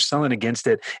 whatever, you're selling against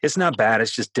it. It's not bad.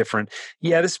 It's just different.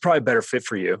 Yeah, this is probably a better fit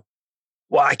for you.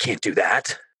 Well, I can't do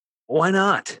that. Why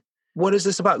not? What is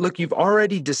this about? Look, you've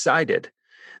already decided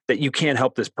that you can't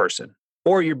help this person,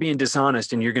 or you're being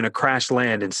dishonest and you're going to crash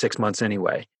land in 6 months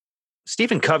anyway.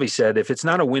 Stephen Covey said, if it's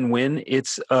not a win-win,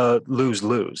 it's a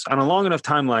lose-lose. On a long enough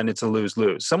timeline, it's a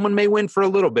lose-lose. Someone may win for a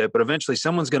little bit, but eventually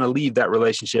someone's going to leave that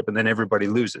relationship and then everybody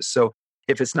loses. So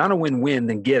if it's not a win-win,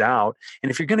 then get out.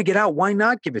 And if you're going to get out, why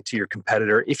not give it to your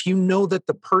competitor if you know that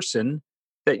the person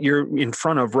that you're in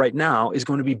front of right now is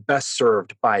going to be best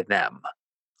served by them?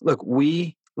 Look,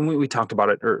 we talked about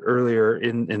it earlier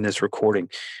in this recording.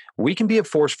 We can be a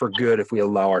force for good if we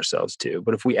allow ourselves to.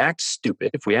 But if we act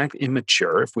stupid, if we act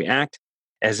immature, if we act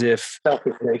as if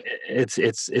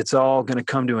it's all going to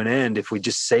come to an end, if we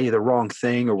just say the wrong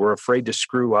thing or we're afraid to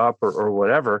screw up or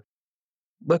whatever,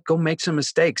 look, go make some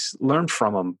mistakes, learn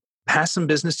from them, pass some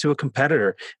business to a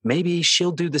competitor. Maybe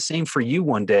she'll do the same for you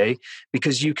one day,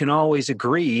 because you can always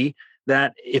agree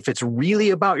that if it's really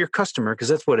about your customer, because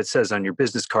that's what it says on your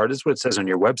business card, that's what it says on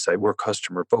your website, we're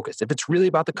customer focused. If it's really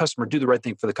about the customer, do the right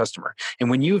thing for the customer. And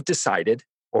when you've decided,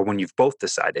 or when you've both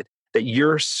decided that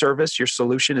your service, your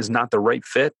solution is not the right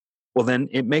fit, well, then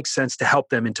it makes sense to help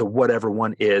them into whatever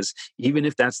one is, even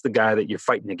if that's the guy that you're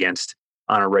fighting against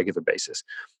on a regular basis.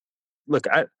 Look,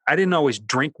 I didn't always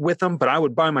drink with them, but I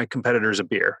would buy my competitors a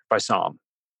beer if I saw them.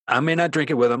 I may not drink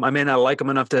it with them. I may not like them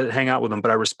enough to hang out with them,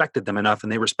 but I respected them enough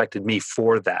and they respected me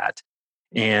for that.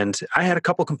 And I had a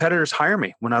couple of competitors hire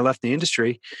me when I left the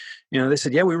industry. They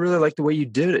said, yeah, we really like the way you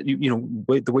did it.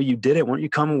 The way you did it. Why don't you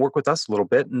come and work with us a little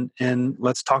bit and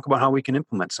let's talk about how we can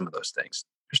implement some of those things.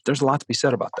 There's a lot to be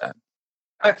said about that.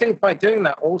 I think by doing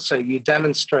that also, you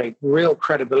demonstrate real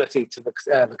credibility to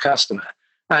the customer.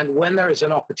 And when there is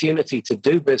an opportunity to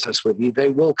do business with you, they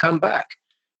will come back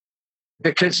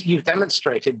because you've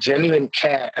demonstrated genuine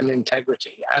care and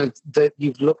integrity and that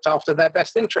you've looked after their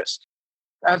best interest.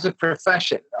 As a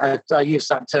profession, I use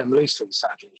that term loosely,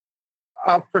 sadly.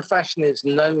 Our profession is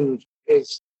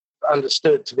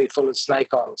understood to be full of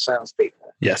snake oil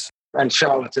salespeople. Yes. And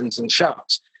charlatans and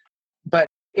sharks. But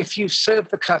if you serve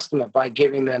the customer by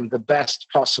giving them the best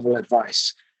possible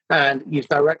advice and you've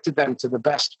directed them to the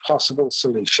best possible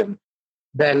solution,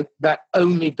 then that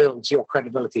only builds your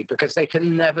credibility because they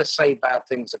can never say bad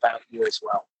things about you as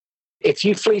well. If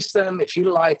you fleece them, if you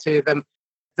lie to them,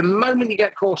 the moment you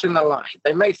get caught in the lie,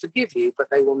 they may forgive you, but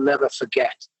they will never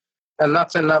forget. And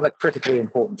that's another critically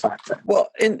important factor.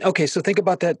 Well, so think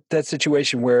about that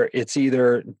situation where it's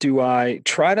either, do I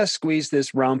try to squeeze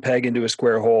this round peg into a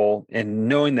square hole and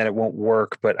knowing that it won't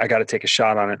work, but I got to take a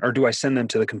shot on it, or do I send them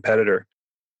to the competitor?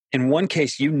 In one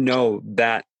case,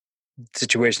 that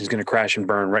situation is going to crash and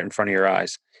burn right in front of your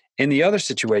eyes. In the other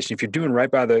situation, if you're doing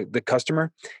right by the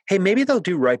customer, hey, maybe they'll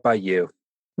do right by you.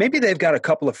 Maybe they've got a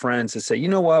couple of friends that say, you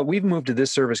know what, we've moved to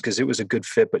this service because it was a good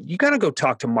fit, but you got to go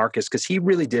talk to Marcus because he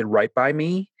really did right by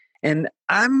me. And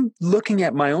I'm looking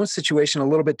at my own situation a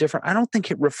little bit different. I don't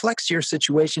think it reflects your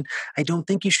situation. I don't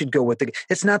think you should go with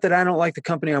it's not that I don't like the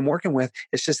company I'm working with.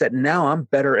 It's just that now I'm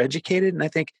better educated. And I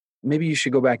think maybe you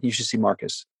should go back and you should see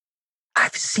Marcus.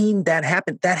 I've seen that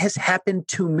happen. That has happened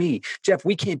to me. Jeff,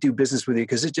 we can't do business with you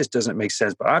because it just doesn't make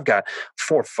sense. But I've got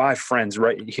 4 or 5 friends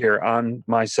right here on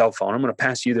my cell phone. I'm going to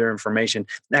pass you their information.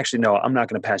 Actually, no, I'm not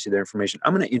going to pass you their information.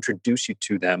 I'm going to introduce you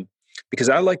to them because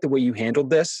I like the way you handled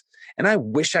this. And I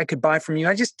wish I could buy from you.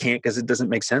 I just can't because it doesn't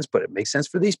make sense, but it makes sense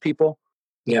for these people.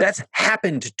 Yep. That's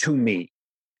happened to me.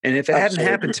 And if it hadn't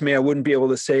happened to me, I wouldn't be able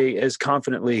to say as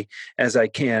confidently as I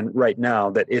can right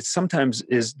now that it sometimes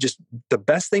is just the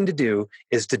best thing to do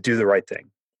is to do the right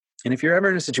thing. And if you're ever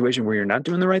in a situation where you're not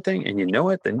doing the right thing and you know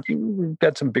it, then you've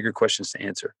got some bigger questions to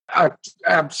answer. I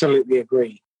absolutely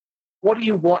agree. What are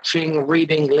you watching,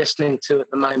 reading, listening to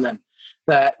at the moment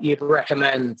that you'd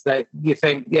recommend that you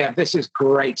think, yeah, this is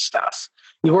great stuff?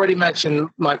 You've already mentioned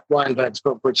Mike Weinberg's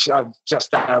book, which I've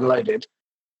just downloaded.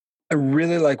 I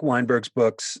really like Weinberg's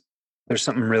books. There's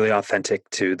something really authentic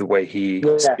to the way he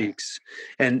speaks.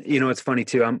 And, it's funny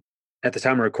too. I'm at the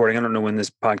time of recording, I don't know when this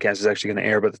podcast is actually going to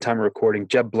air, but at the time of recording,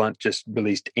 Jeb Blunt just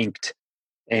released Inked.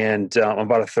 And I'm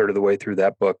about a third of the way through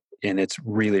that book. And it's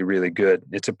really, really good.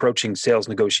 It's approaching sales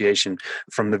negotiation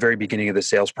from the very beginning of the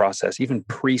sales process, even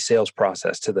pre-sales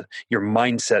process to your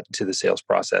mindset to the sales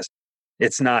process.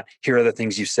 It's not, here are the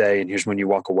things you say and here's when you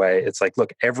walk away. It's like,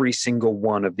 look, every single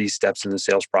one of these steps in the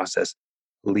sales process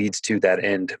leads to that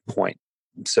end point.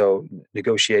 So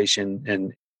negotiation,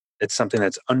 and it's something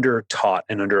that's under taught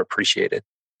and underappreciated. And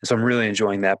so I'm really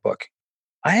enjoying that book.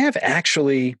 I've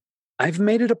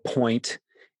made it a point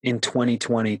in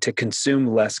 2020 to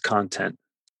consume less content.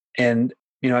 And,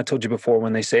 I told you before,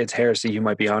 when they say it's heresy, you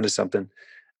might be onto something.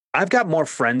 I've got more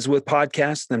friends with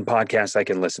podcasts than podcasts I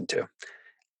can listen to.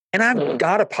 And I've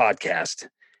got a podcast.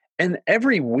 And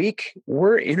every week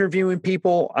we're interviewing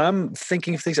people. I'm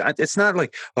thinking of things. It's not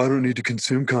like, I don't need to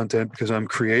consume content because I'm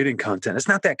creating content. It's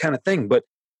not that kind of thing. But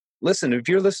listen, if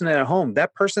you're listening at home,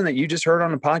 that person that you just heard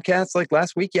on the podcast like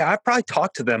last week, yeah, I probably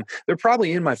talked to them. They're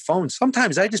probably in my phone.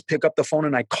 Sometimes I just pick up the phone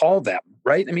and I call them,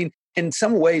 right? I mean, in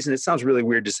some ways, and it sounds really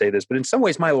weird to say this, but in some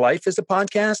ways my life is a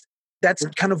podcast. That's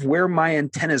kind of where my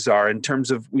antennas are in terms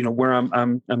of, where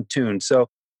I'm tuned. So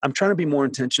I'm trying to be more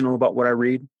intentional about what I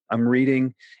read. I'm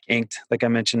reading Inked. Like I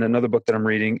mentioned, another book that I'm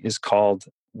reading is called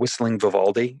Whistling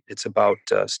Vivaldi. It's about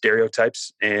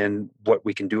stereotypes and what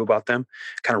we can do about them,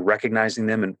 kind of recognizing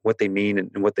them and what they mean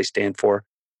and what they stand for.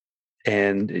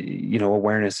 And,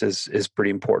 awareness is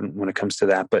pretty important when it comes to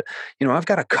that. But, I've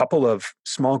got a couple of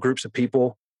small groups of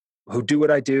people who do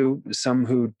what I do, some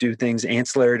who do things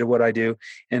ancillary to what I do.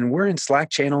 And we're in Slack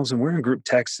channels and we're in group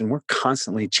texts and we're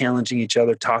constantly challenging each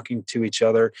other, talking to each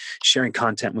other, sharing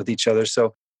content with each other.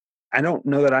 So I don't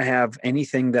know that I have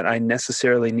anything that I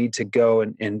necessarily need to go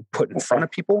and put in front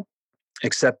of people,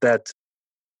 except that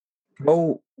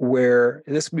go where,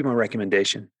 this would be my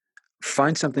recommendation.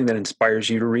 Find something that inspires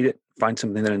you to read it. Find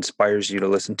something that inspires you to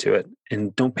listen to it.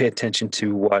 And don't pay attention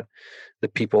to what the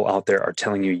people out there are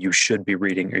telling you you should be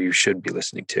reading or you should be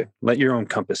listening to. Let your own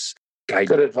compass guide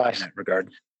Good you advice in that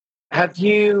regard. Have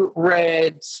you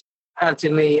read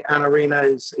Anthony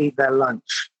Iannarino's Eat Their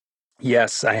Lunch?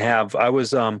 Yes, I have. I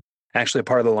was actually a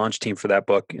part of the launch team for that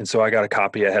book. And so I got a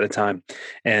copy ahead of time.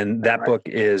 And that book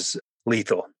is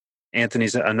lethal.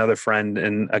 Anthony's another friend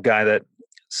and a guy that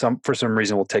for some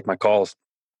reason will take my calls.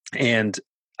 And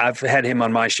I've had him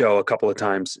on my show a couple of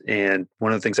times. And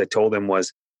one of the things I told him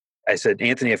was, I said,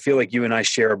 Anthony, I feel like you and I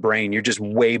share a brain. You're just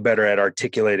way better at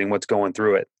articulating what's going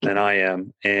through it than I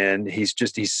am. And he's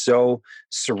so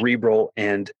cerebral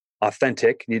and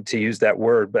authentic, need to use that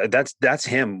word, but that's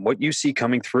him. What you see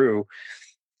coming through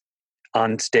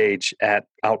on stage at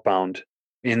Outbound,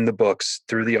 in the books,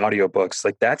 through the audiobooks,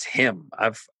 like that's him.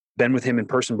 I've been with him in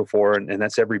person before, and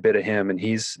that's every bit of him. And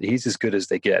he's as good as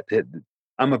they get.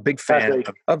 I'm a big fan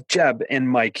of Jeb and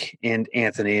Mike and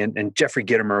Anthony, and Jeffrey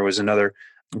Gitomer was another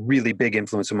really big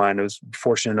influence of mine. I was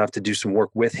fortunate enough to do some work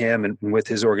with him and with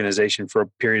his organization for a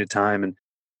period of time. And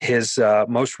his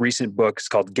most recent book is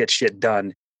called Get Shit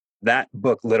Done. That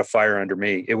book lit a fire under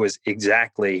me. It was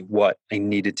exactly what I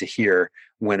needed to hear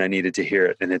when I needed to hear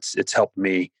it. And it's helped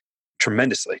me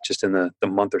tremendously just in the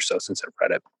month or so since I've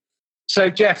read it. So,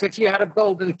 Jeff, if you had a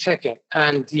golden ticket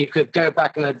and you could go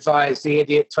back and advise the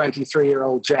idiot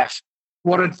 23-year-old Jeff,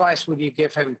 what advice would you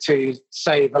give him to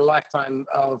save a lifetime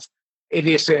of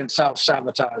idiocy and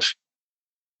self-sabotage?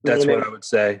 That's what I would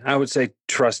say. I would say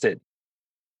trust it.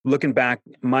 Looking back,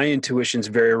 my intuition's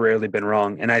very rarely been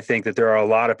wrong. And I think that there are a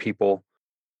lot of people,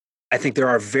 I think there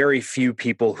are very few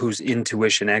people whose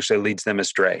intuition actually leads them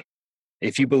astray.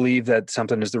 If you believe that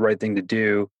something is the right thing to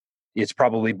do, it's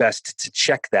probably best to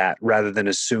check that rather than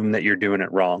assume that you're doing it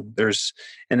wrong.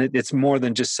 It's more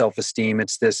than just self-esteem.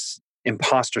 It's this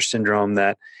imposter syndrome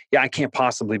that, I can't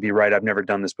possibly be right. I've never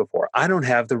done this before. I don't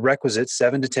have the requisite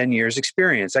 7 to 10 years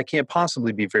experience. I can't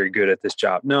possibly be very good at this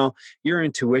job. No, your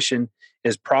intuition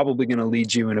is probably going to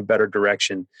lead you in a better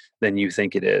direction than you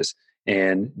think it is.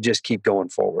 And just keep going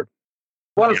forward.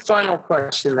 One final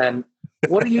question then.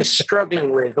 What are you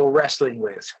struggling with or wrestling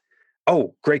with?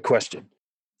 Oh, great question.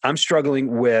 I'm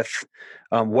struggling with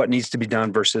what needs to be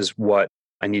done versus what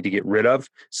I need to get rid of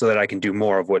so that I can do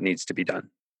more of what needs to be done.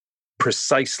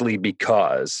 Precisely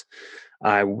because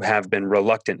I have been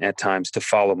reluctant at times to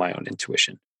follow my own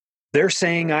intuition. They're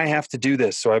saying I have to do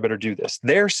this, so I better do this.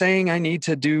 They're saying I need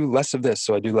to do less of this,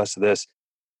 so I do less of this.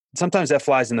 Sometimes that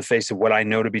flies in the face of what I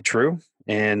know to be true,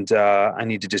 and I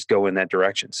need to just go in that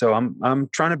direction. So I'm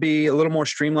trying to be a little more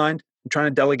streamlined. I'm trying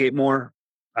to delegate more.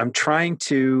 I'm trying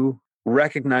to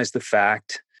recognize the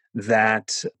fact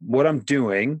that what I'm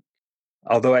doing,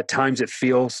 although at times it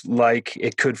feels like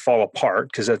it could fall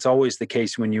apart, because that's always the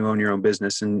case when you own your own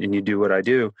business and you do what I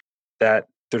do, that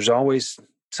there's always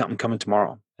something coming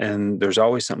tomorrow and there's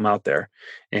always something out there.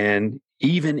 And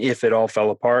even if it all fell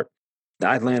apart,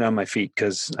 I'd land on my feet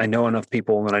because I know enough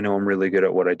people and I know I'm really good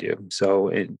at what I do.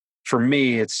 So for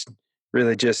me, it's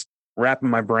really just wrapping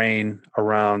my brain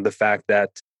around the fact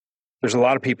that there's a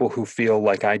lot of people who feel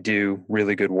like I do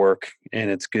really good work, and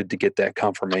it's good to get that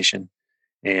confirmation.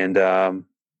 And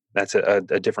that's a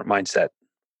different mindset.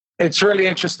 It's really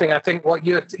interesting. I think what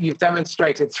you've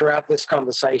demonstrated throughout this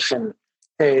conversation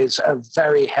is a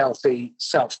very healthy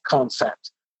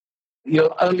self-concept.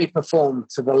 You'll only perform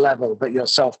to the level that your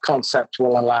self-concept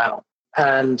will allow.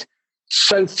 And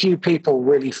so few people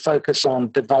really focus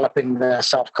on developing their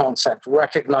self-concept,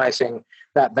 recognizing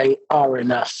that they are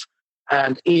enough.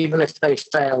 And even if they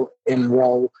fail in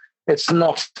role, it's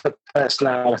not a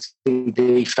personality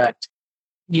defect.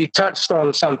 You touched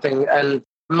on something, and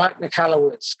Mike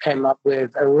Michalowicz came up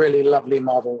with a really lovely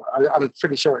model. I'm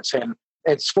pretty sure it's him.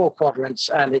 It's 4 quadrants,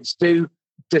 and it's do,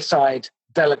 decide,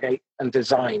 delegate, and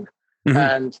design. Mm-hmm.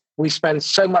 And we spend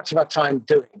so much of our time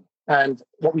doing. And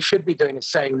what we should be doing is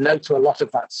saying no to a lot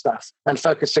of that stuff and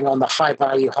focusing on the high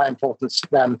value, high importance,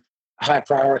 high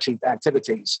priority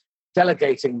activities,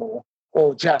 delegating more,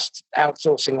 or just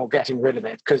outsourcing or getting rid of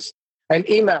it. Because an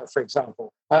email, for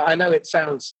example, I know it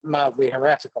sounds mildly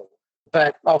heretical,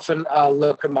 but often I'll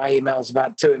look at my emails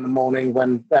about 2 a.m.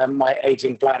 when my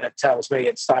aging bladder tells me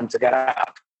it's time to get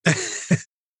up.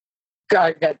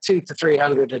 I get 200 to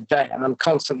 300 a day, and I'm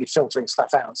constantly filtering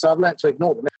stuff out. So I've learned to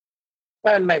ignore them.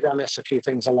 And maybe I miss a few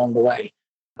things along the way.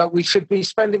 But we should be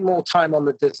spending more time on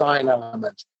the design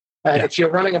element. And if you're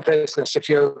running a business, if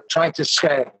you're trying to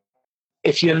scale,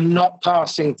 if you're not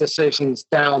passing decisions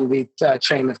down the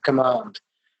chain of command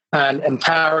and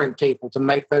empowering people to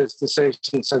make those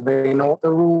decisions so they know what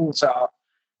the rules are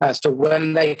as to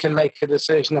when they can make a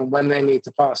decision and when they need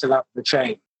to pass it up the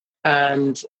chain,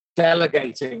 and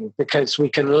delegating because we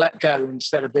can let go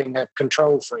instead of being a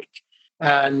control freak,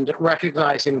 and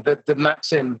recognizing that the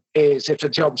maxim is if a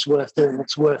job's worth doing,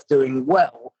 it's worth doing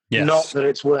well, not that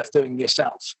it's worth doing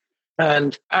yourself.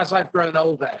 And as I've grown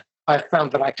older, I've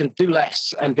found that I can do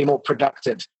less and be more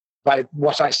productive by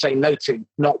what I say no to,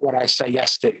 not what I say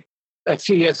yes to. A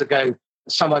few years ago,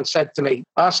 someone said to me,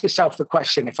 ask yourself the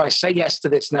question, if I say yes to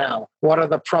this now, what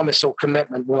other promise or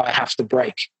commitment will I have to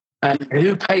break? And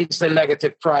who pays the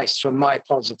negative price for my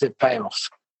positive payoff?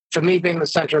 For me, being the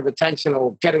center of attention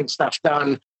or getting stuff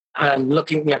done and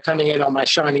coming in on my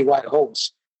shiny white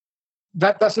horse,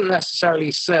 that doesn't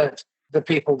necessarily serve the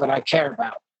people that I care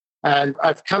about. And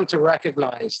I've come to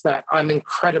recognize that I'm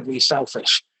incredibly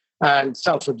selfish and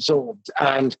self-absorbed,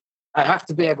 and I have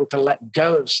to be able to let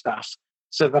go of stuff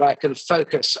so that I can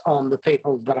focus on the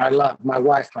people that I love, my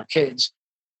wife, my kids.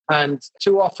 And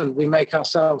too often we make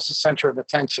ourselves the center of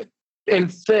attention. In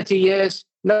 30 years,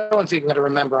 no one's even going to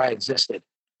remember I existed.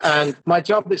 And my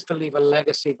job is to leave a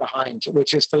legacy behind,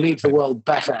 which is to leave the world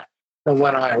better than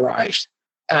when I arrived.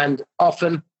 And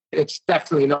often it's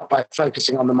definitely not by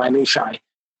focusing on the minutiae.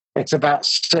 It's about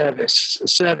service,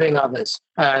 serving others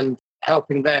and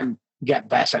helping them get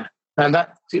better. And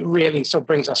that really sort of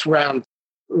brings us around,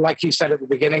 like you said at the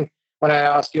beginning, when I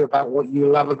asked you about what you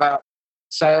love about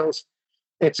sales,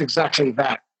 it's exactly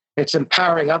that. It's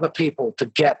empowering other people to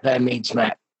get their needs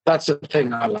met. That's the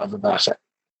thing I love about it.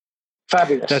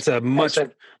 Fabulous. That's a much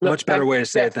better way to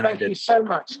say it than I did. Thank you so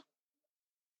much.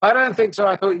 I don't think so.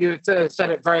 I thought you said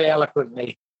it very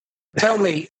eloquently. Tell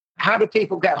me, how do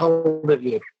people get hold of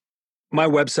you? My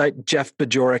website,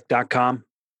 jeffbajorek.com.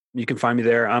 You can find me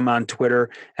there. I'm on Twitter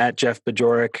at Jeff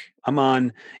Bajorek. I'm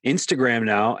on Instagram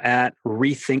now at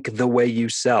Rethink the Way You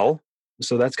Sell.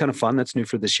 So that's kind of fun. That's new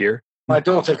for this year. My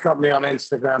daughter's got me on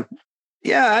Instagram.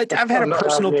 Yeah, I've had a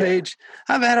personal page.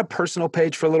 I've had a personal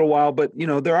page for a little while, but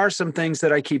there are some things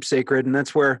that I keep sacred, and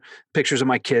that's where pictures of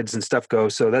my kids and stuff go.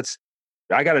 So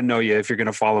I got to know you if you're going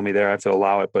to follow me there. I have to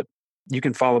allow it, but you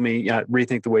can follow me at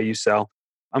Rethink the Way You Sell.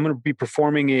 I'm going to be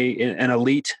performing an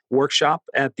elite workshop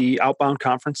at the Outbound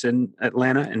Conference in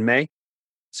Atlanta in May.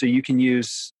 So you can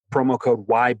use promo code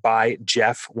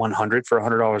YBuyJeff100 for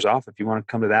 $100 off if you want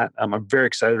to come to that. I'm very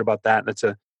excited about that. That's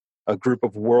a group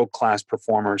of world-class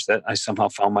performers that I somehow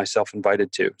found myself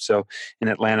invited to. So in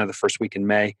Atlanta the first week in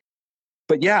May.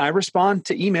 But yeah, I respond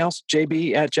to emails,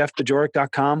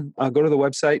 jb@jeffbajorek.com. Go to the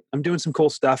website. I'm doing some cool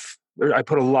stuff. I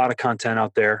put a lot of content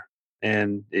out there.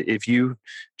 And if you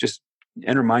just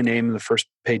enter my name in the first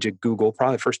page of Google,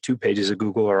 probably the first 2 pages of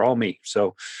Google are all me.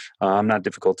 So I'm not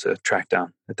difficult to track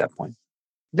down at that point.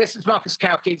 This is Marcus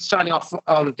Kauke signing off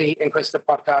on the Inquisitor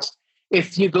podcast.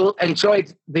 If you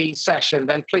enjoyed the session,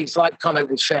 then please like, comment,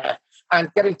 and share. And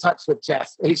get in touch with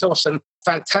Jeff. He's awesome,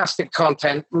 fantastic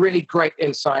content, really great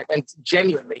insight, and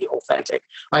genuinely authentic.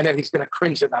 I know he's going to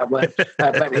cringe at that word,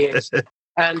 but he is.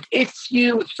 And if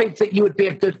you think that you would be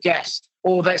a good guest,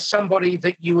 or there's somebody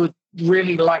that you would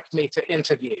really like me to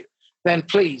interview, then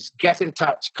please get in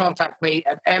touch. Contact me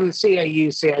at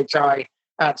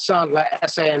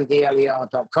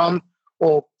mcauchi@sandler.com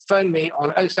or phone me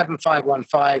on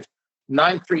 07515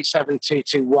 937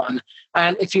 221.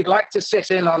 And if you'd like to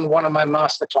sit in on one of my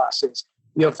masterclasses,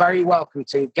 you're very welcome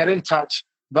to get in touch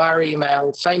via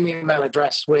email, same email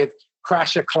address with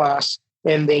Crash a Class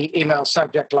in the email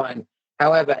subject line.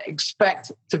 However,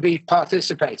 expect to be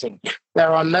participating.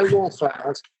 There are no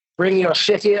wallflowers. Bring your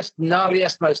shittiest,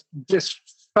 gnarliest, most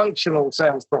dysfunctional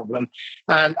sales problem,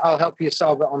 and I'll help you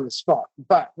solve it on the spot.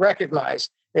 But recognize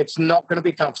it's not going to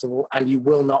be comfortable and you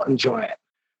will not enjoy it.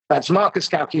 That's Marcus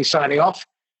Kauke signing off.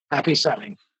 Happy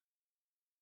selling.